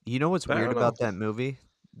 You know what's weird about that movie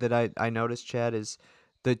that I noticed, Chad, is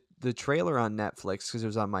the trailer on Netflix, because it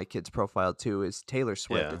was on my kid's profile too, is Taylor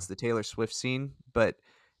Swift. Yeah. It's the Taylor Swift scene, but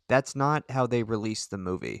that's not how they released the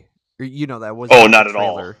movie. That was not at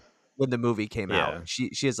all. When the movie came out, she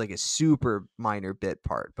has like a super minor bit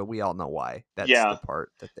part, but we all know why. That's the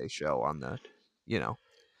part that they show on the,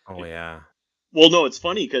 Oh yeah. Well, no, it's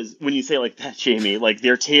funny because when you say like that, Jamie, like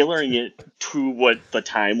they're tailoring it to what the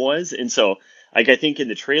time was, and so like I think in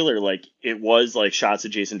the trailer, like it was like shots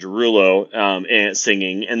of Jason Derulo and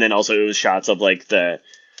singing, and then also it was shots of like the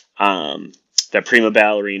prima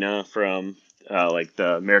ballerina from like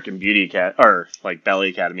the American Beauty or like Ballet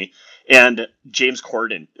Academy. And James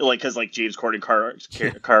Corden, like, because like James Corden car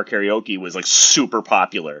karaoke was like super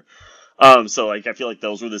popular. So like I feel like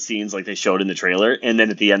those were the scenes like they showed in the trailer, and then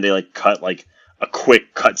at the end they like cut like a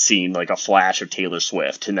quick cut scene, like a flash of Taylor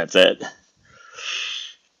Swift, and that's it.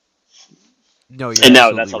 No, you're and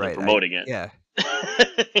now that's how right. they're promoting it. Yeah,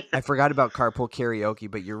 I forgot about carpool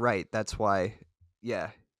karaoke, but you're right. That's why. Yeah,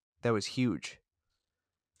 that was huge.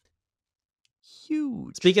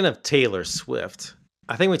 Huge. Speaking of Taylor Swift.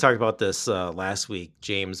 I think we talked about this last week,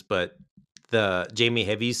 James, but Jamie,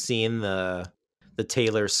 have you seen the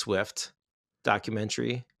Taylor Swift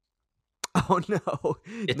documentary? Oh no.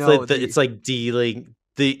 It's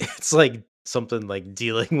like something like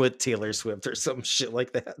dealing with Taylor Swift or some shit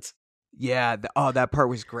like that. Yeah, that part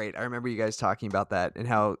was great. I remember you guys talking about that and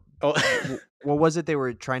how what was it they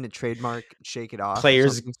were trying to trademark Shake It Off?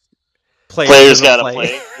 Players gotta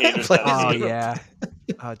play. Oh yeah.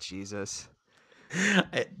 Oh Jesus.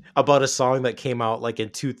 About a song that came out like in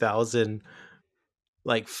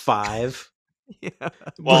 2005. Yeah.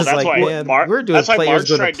 Well, that's like, why man, we're doing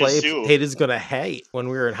Players Gonna Play, Haters Gonna Hate when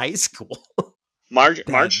we were in high school. Marge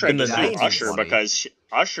tried to sue Usher because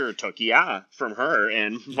Usher took from her,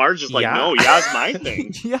 and Marge is like, no, Ya's my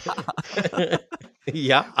thing. Yeah.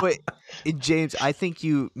 Yeah. But James, I think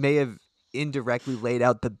you may have indirectly laid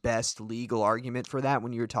out the best legal argument for that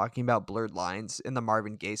when you were talking about blurred lines in the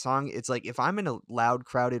Marvin Gaye song. It's like if I'm in a loud,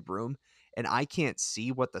 crowded room and I can't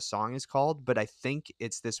see what the song is called, but I think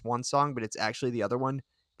it's this one song, but it's actually the other one,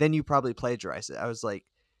 then you probably plagiarize it. I was like,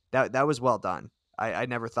 that was well done. I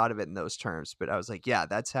never thought of it in those terms, but I was like, yeah,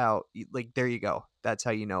 that's how, like, there you go. That's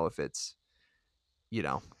how you know if it's, you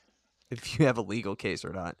know, if you have a legal case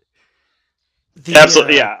or not. The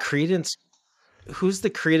Absolutely, yeah. Credence, who's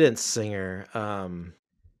the Credence singer?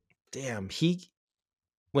 Damn,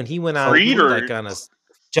 when he went on, Creed or like on a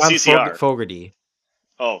John CCR? Fogerty,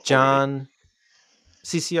 Oh, Fogerty. John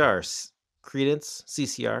CCR, Credence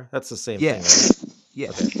CCR. That's the same Yeah. thing, right? Yeah.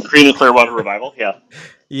 Okay. Creed and Clearwater Revival, yeah.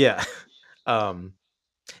 Yeah.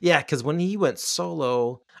 Yeah, because when he went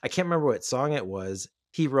solo, I can't remember what song it was.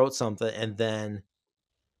 He wrote something, and then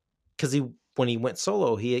because when he went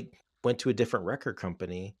solo, he went to a different record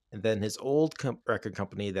company, and then his old record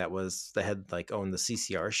company that had like owned the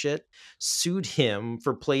CCR shit sued him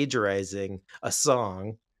for plagiarizing a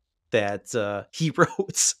song that he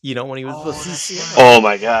wrote. When he was with CCR. Oh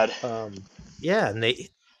my god. Yeah, and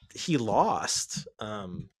he lost.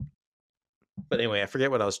 But anyway, I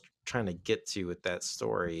forget what I was trying to get to with that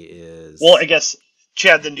story. Well, I guess,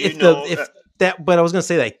 Chad, then do you know? But I was gonna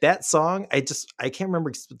say, like, that song, I can't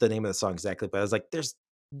remember the name of the song exactly, but I was like, there's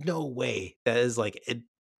no way that is like it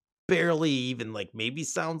barely even like maybe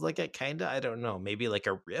sounds like it kinda, I don't know, maybe like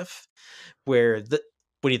a riff where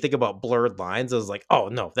when you think about blurred lines, I was like, oh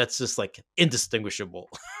no, that's just like indistinguishable.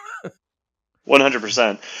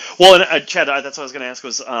 100%. Well, and Chad, that's what I was going to ask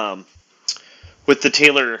was with the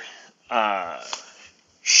Taylor.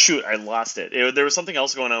 Shoot, I lost it. There was something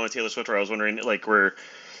else going on with Taylor Swift where I was wondering, like, where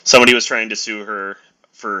somebody was trying to sue her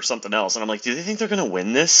for something else, and I'm like, do they think they're going to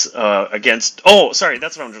win this against? Oh, sorry,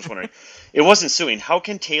 that's what I'm just wondering. It wasn't suing. How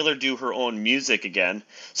can Taylor do her own music again?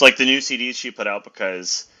 So, like the new CDs she put out,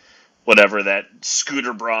 because whatever, that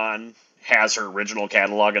Scooter Braun has her original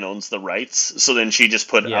catalog and owns the rights. So then she just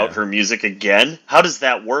put out her music again. How does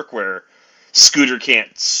that work where Scooter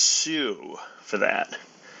can't sue for that?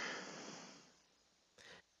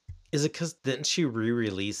 Is it because didn't she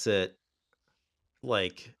re-release it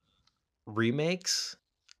like remakes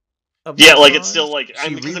of Yeah, those like it's still songs? like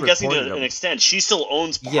She because I'm guessing re-recorded to an them. extent she still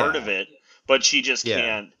owns part of it, but she just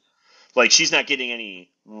can't. Like she's not getting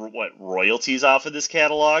any royalties off of this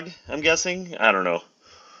catalog. I'm guessing. I don't know.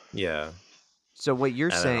 Yeah. So what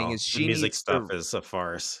you're I don't saying know. is The music stuff is a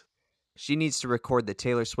farce. she needs to record the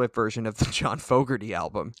Taylor Swift version of the John Fogerty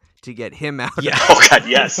album to get him out. Yeah. Oh God,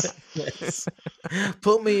 yes. Yes.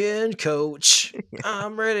 Put me in, coach.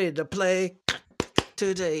 I'm ready to play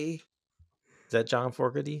today. Is that John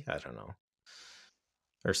Fogerty? I don't know.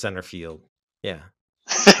 Or center field. Yeah.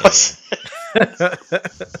 Anyway.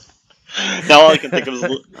 Now all I can think of is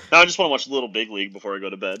now I just want to watch Little Big League before I go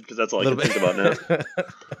to bed because that's all I can think about now.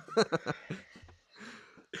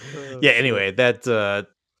 Yeah. Anyway, that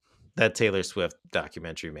Taylor Swift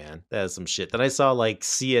documentary, man, that is some shit. Then I saw like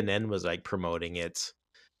CNN was like promoting it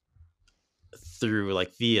through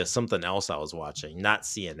like via something else I was watching, not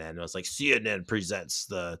CNN. It was like CNN presents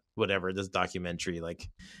this documentary, like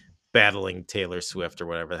battling Taylor Swift or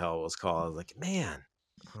whatever the hell it was called. I was like, man,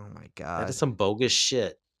 Oh my God. that is some bogus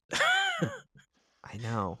shit. I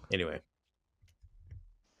know. Anyway,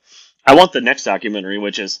 I want the next documentary,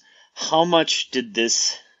 which is how much did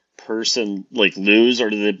this person like lose, or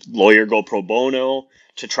did the lawyer go pro bono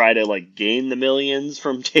to try to like gain the millions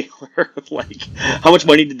from Taylor? Like, how much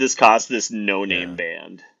money did this cost this no-name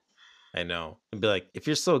band? I know. And be like, if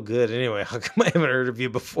you're so good anyway, how come I haven't heard of you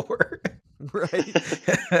before? Right.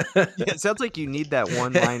 Yeah, it sounds like you need that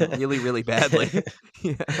one line really, really badly.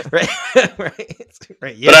 Yeah. Right.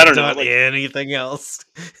 Right. You But I haven't don't know, done like- anything else.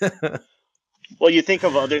 Well, you think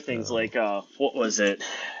of other things like what was it?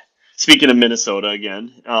 Speaking of Minnesota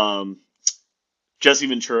again, Jesse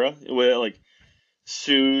Ventura like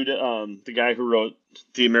sued the guy who wrote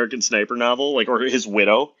the American Sniper novel, like, or his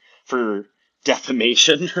widow, for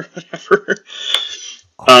defamation or whatever.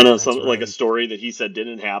 I don't know, something like a story that he said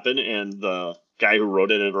didn't happen, and the guy who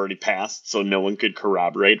wrote it had already passed, so no one could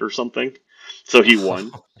corroborate or something. So he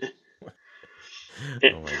won.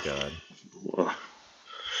 Oh my God.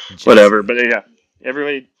 Whatever, but yeah,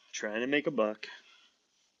 everybody trying to make a buck.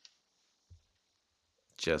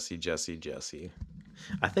 Jesse.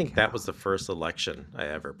 I think that was the first election I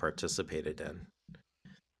ever participated in.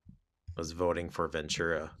 Was voting for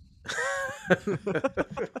Ventura.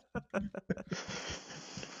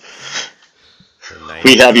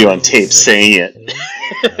 We have you on tape saying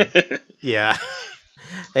it. Yeah.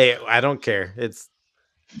 Hey, I don't care. I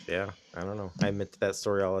don't know. I admit to that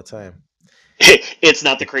story all the time. It's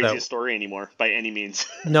not the Like that. craziest story anymore by any means.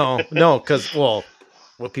 No, because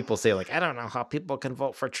what people say, like, I don't know how people can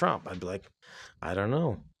vote for Trump. I'd be like, I don't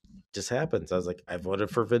know. Just happens. I was like, I voted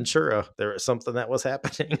for Ventura. There was something that was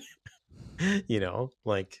happening.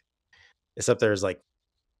 Like, except there's like,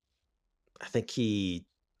 I think he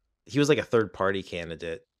was like a third party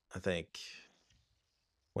candidate, I think,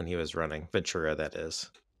 when he was running. Ventura, that is.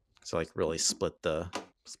 So like really split the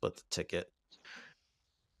ticket.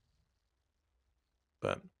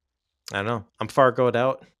 But I don't know. I'm Fargoed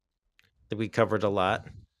out. I think we covered a lot.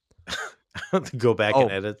 Go back and Oh,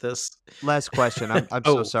 edit this. last question. I'm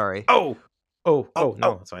so Oh, sorry. oh, Oh,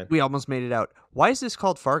 no, it's fine. we almost made it out. Why is this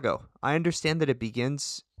called Fargo? I understand that it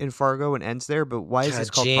begins in Fargo and ends there, but why is this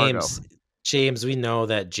God, called Fargo? James, we know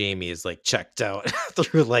that Jamie is like checked out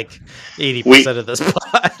through like 80% We of this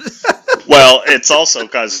plot. Well, it's also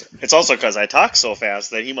because I talk so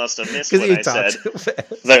fast that he must have missed Because what you I talk said. too fast.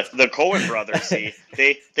 The Coen brothers, see,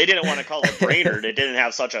 they didn't want to call it Brainerd. It didn't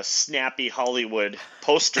have such a snappy Hollywood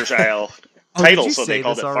poster style Oh, did title, you so they say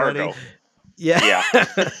called this it already? Fargo. Yeah. Yeah.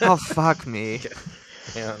 Oh, fuck me.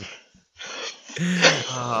 Man.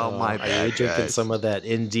 Oh, my Are bad, you drinking guys. some of that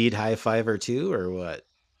Indeed High Five or two, or what?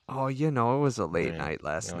 Oh, it was a late Yeah. night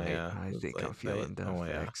last Oh night. yeah. I It's think I'm late feeling night. the Oh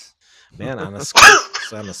yeah. effects. Man, on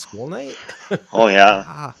a school night. Oh yeah.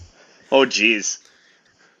 Ah, Oh geez.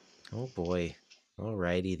 Oh boy.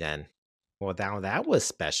 Alrighty then. Well, now that was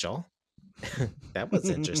special. That was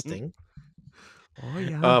interesting. oh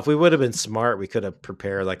yeah. If we would have been smart, we could have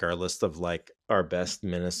prepared like our list of like our best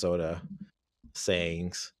Minnesota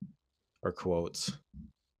sayings or quotes.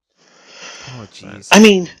 Oh, But jeez. I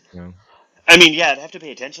mean, you know, yeah, I'd have to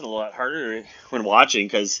pay attention a lot harder when watching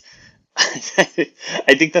because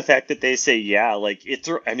I think the fact that they say yeah, like it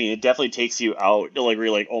definitely takes you out. Like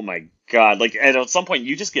you're like, oh my god, like and at some point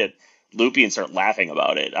you just get loopy and start laughing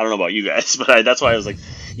about it. I don't know about you guys, but that's why I was like,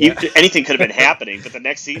 yeah. anything could have been happening. But the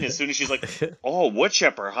next scene, as soon as she's like, oh, wood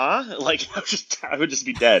chipper, huh? Like I would just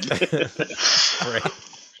be dead. Right.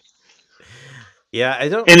 Yeah, I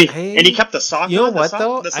don't. And he kept the sock You know on. what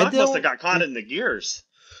though? The I sock must have don't. got caught in the gears.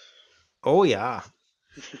 Oh yeah,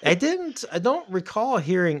 I didn't. I don't recall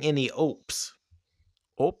hearing any opes.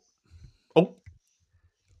 Oh, Oh,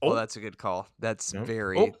 oh, oh, that's a good call. That's no.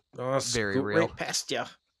 very, very Scoot real. right past you.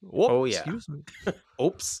 Oh, Oh yeah. excuse me.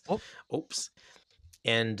 Oops. Oh, Oops.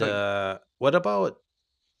 And like, what about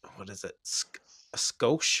what is it? A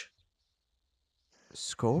skosh?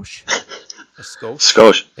 skosh? A skosh?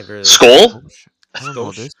 Skosh. Have you heard of this? Skull? Skosh? I don't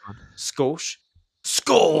know Skosh? this one. Skosh?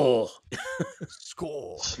 Skull.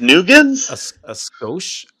 Skull. Nugans? A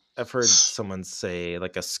skosh. I've heard someone say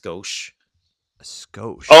like a skosh. A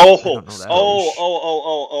skosh. Oh, I don't know that.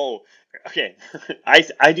 oh. Okay,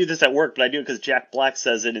 I do this at work, but I do it because Jack Black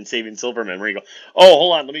says it in Saving Silverman, where you go, oh,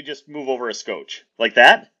 hold on, let me just move over a scotch. Like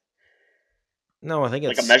that? No, I think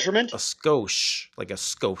Like a it's measurement? a skosh. Like a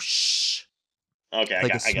skosh. Okay,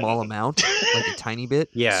 Like a I got small nothing. amount? Like a tiny bit?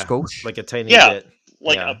 Yeah. Skosh? Like a tiny Yeah, bit.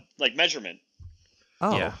 like Yeah. like measurement.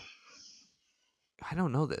 Oh, Yeah. I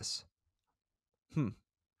don't know this.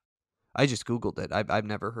 I just Googled it. I've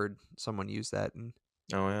never heard someone use that. And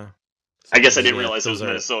Oh yeah. I guess I didn't Maybe realize it was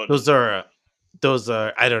Minnesota. those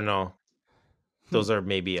are I don't know. Those are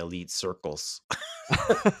maybe elite circles.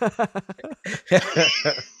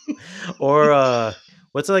 Or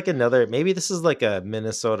what's like another, maybe this is like a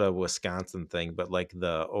Minnesota Wisconsin thing, but like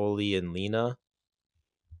the Oli and Lena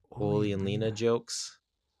jokes.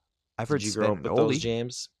 I've Did heard you grow Sven up and with those, Oli.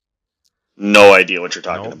 James? No idea what you're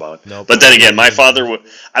talking Nope. about. Nope. But then again, my Same. father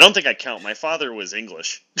I don't think I count. My father was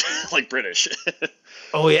English, like British.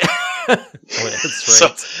 Oh yeah. Oh, that's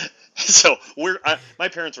right. So my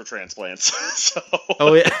parents were transplants. So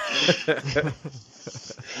Oh yeah.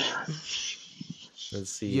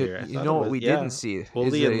 Let's see You, here. I you thought know it what was, we yeah, didn't see is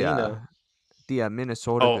Oli and Lena. the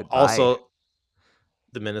Minnesota Oh, goodbye. also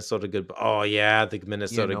the Minnesota goodbye. Oh yeah, the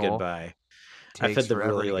Minnesota know, goodbye. I've takes had to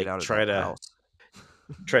forever really to get like out of try that to house.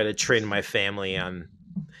 train my family on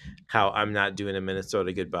how I'm not doing a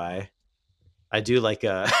Minnesota goodbye. I do like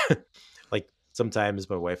a like sometimes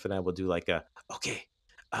my wife and I will do like a okay,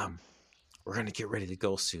 we're gonna get ready to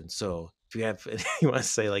go soon. So if you have you want to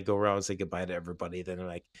say like go around and say goodbye to everybody, then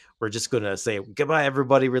like we're just gonna say goodbye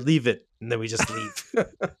everybody, we're leaving, and then we just leave.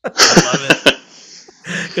 I love it.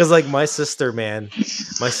 Because like my sister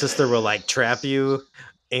will like trap you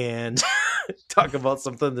and talk about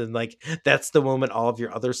something, and like that's the moment all of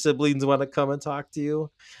your other siblings want to come and talk to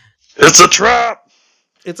you. it's a trap.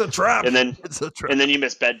 It's a trap. And then It's a trap. and then you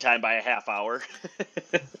miss bedtime by a half hour.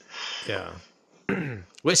 Yeah.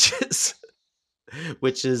 which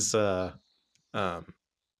is um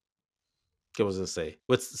What was I say?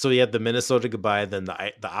 So you have the Minnesota goodbye, then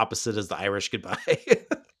the opposite is the Irish goodbye.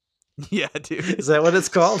 Yeah, dude. Is that what it's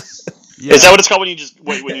called? Yeah. Is that what it's called when you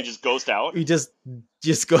just ghost out? You just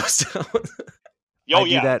goes down. Oh I do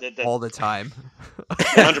yeah, that all the time.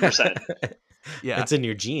 100%. Yeah. It's in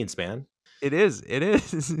your genes, man. It is.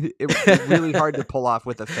 It's really hard to pull off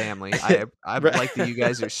with a family. I like that you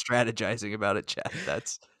guys are strategizing about it, Chad.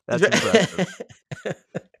 That's impressive.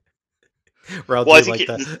 We're all Well, I doing think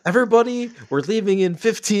like everybody, we're leaving in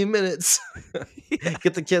 15 minutes. Yeah.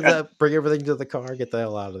 Get the kids up, bring everything to the car, get the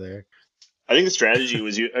hell out of there. I think the strategy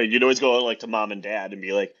was you'd always go like to mom and dad and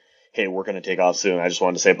be like, "Hey, we're gonna take off soon. I just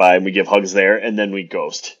wanted to say bye," and we give hugs there, and then we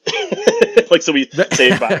ghost. Like, so we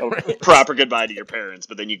say bye, Right. proper goodbye to your parents,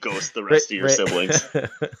 but then you ghost the rest of your siblings.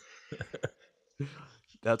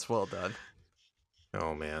 That's well done.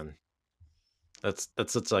 Oh man, that's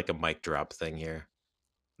such like a mic drop thing here.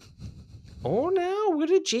 Oh no, where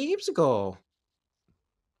did James go?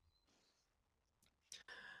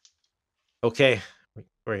 Okay,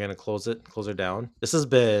 we're gonna close her down. This has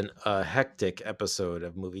been a hectic episode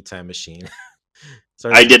of Movie Time Machine.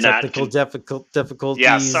 Sorry I for did the not technical difficulties.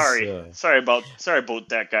 Yeah, sorry about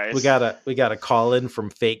that, guys. We got a call in from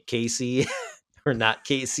fake Casey or not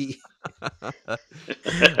Casey.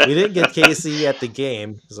 We didn't get Casey at the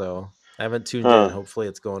game, so I haven't tuned in. Hopefully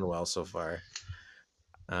it's going well so far.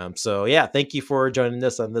 So yeah, thank you for joining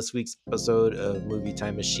us on this week's episode of Movie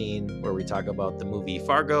Time Machine, where we talk about the movie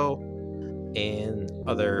Fargo and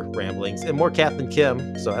other ramblings and more Kath and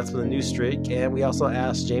Kim. So that's been the news streak, and we also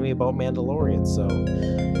asked Jamie about Mandalorian. So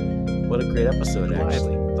what a great episode,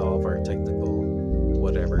 actually, with all of our technical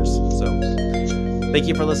whatevers. So thank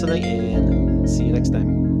you for listening, and see you next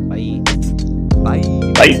time. Bye. Bye.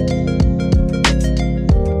 Bye.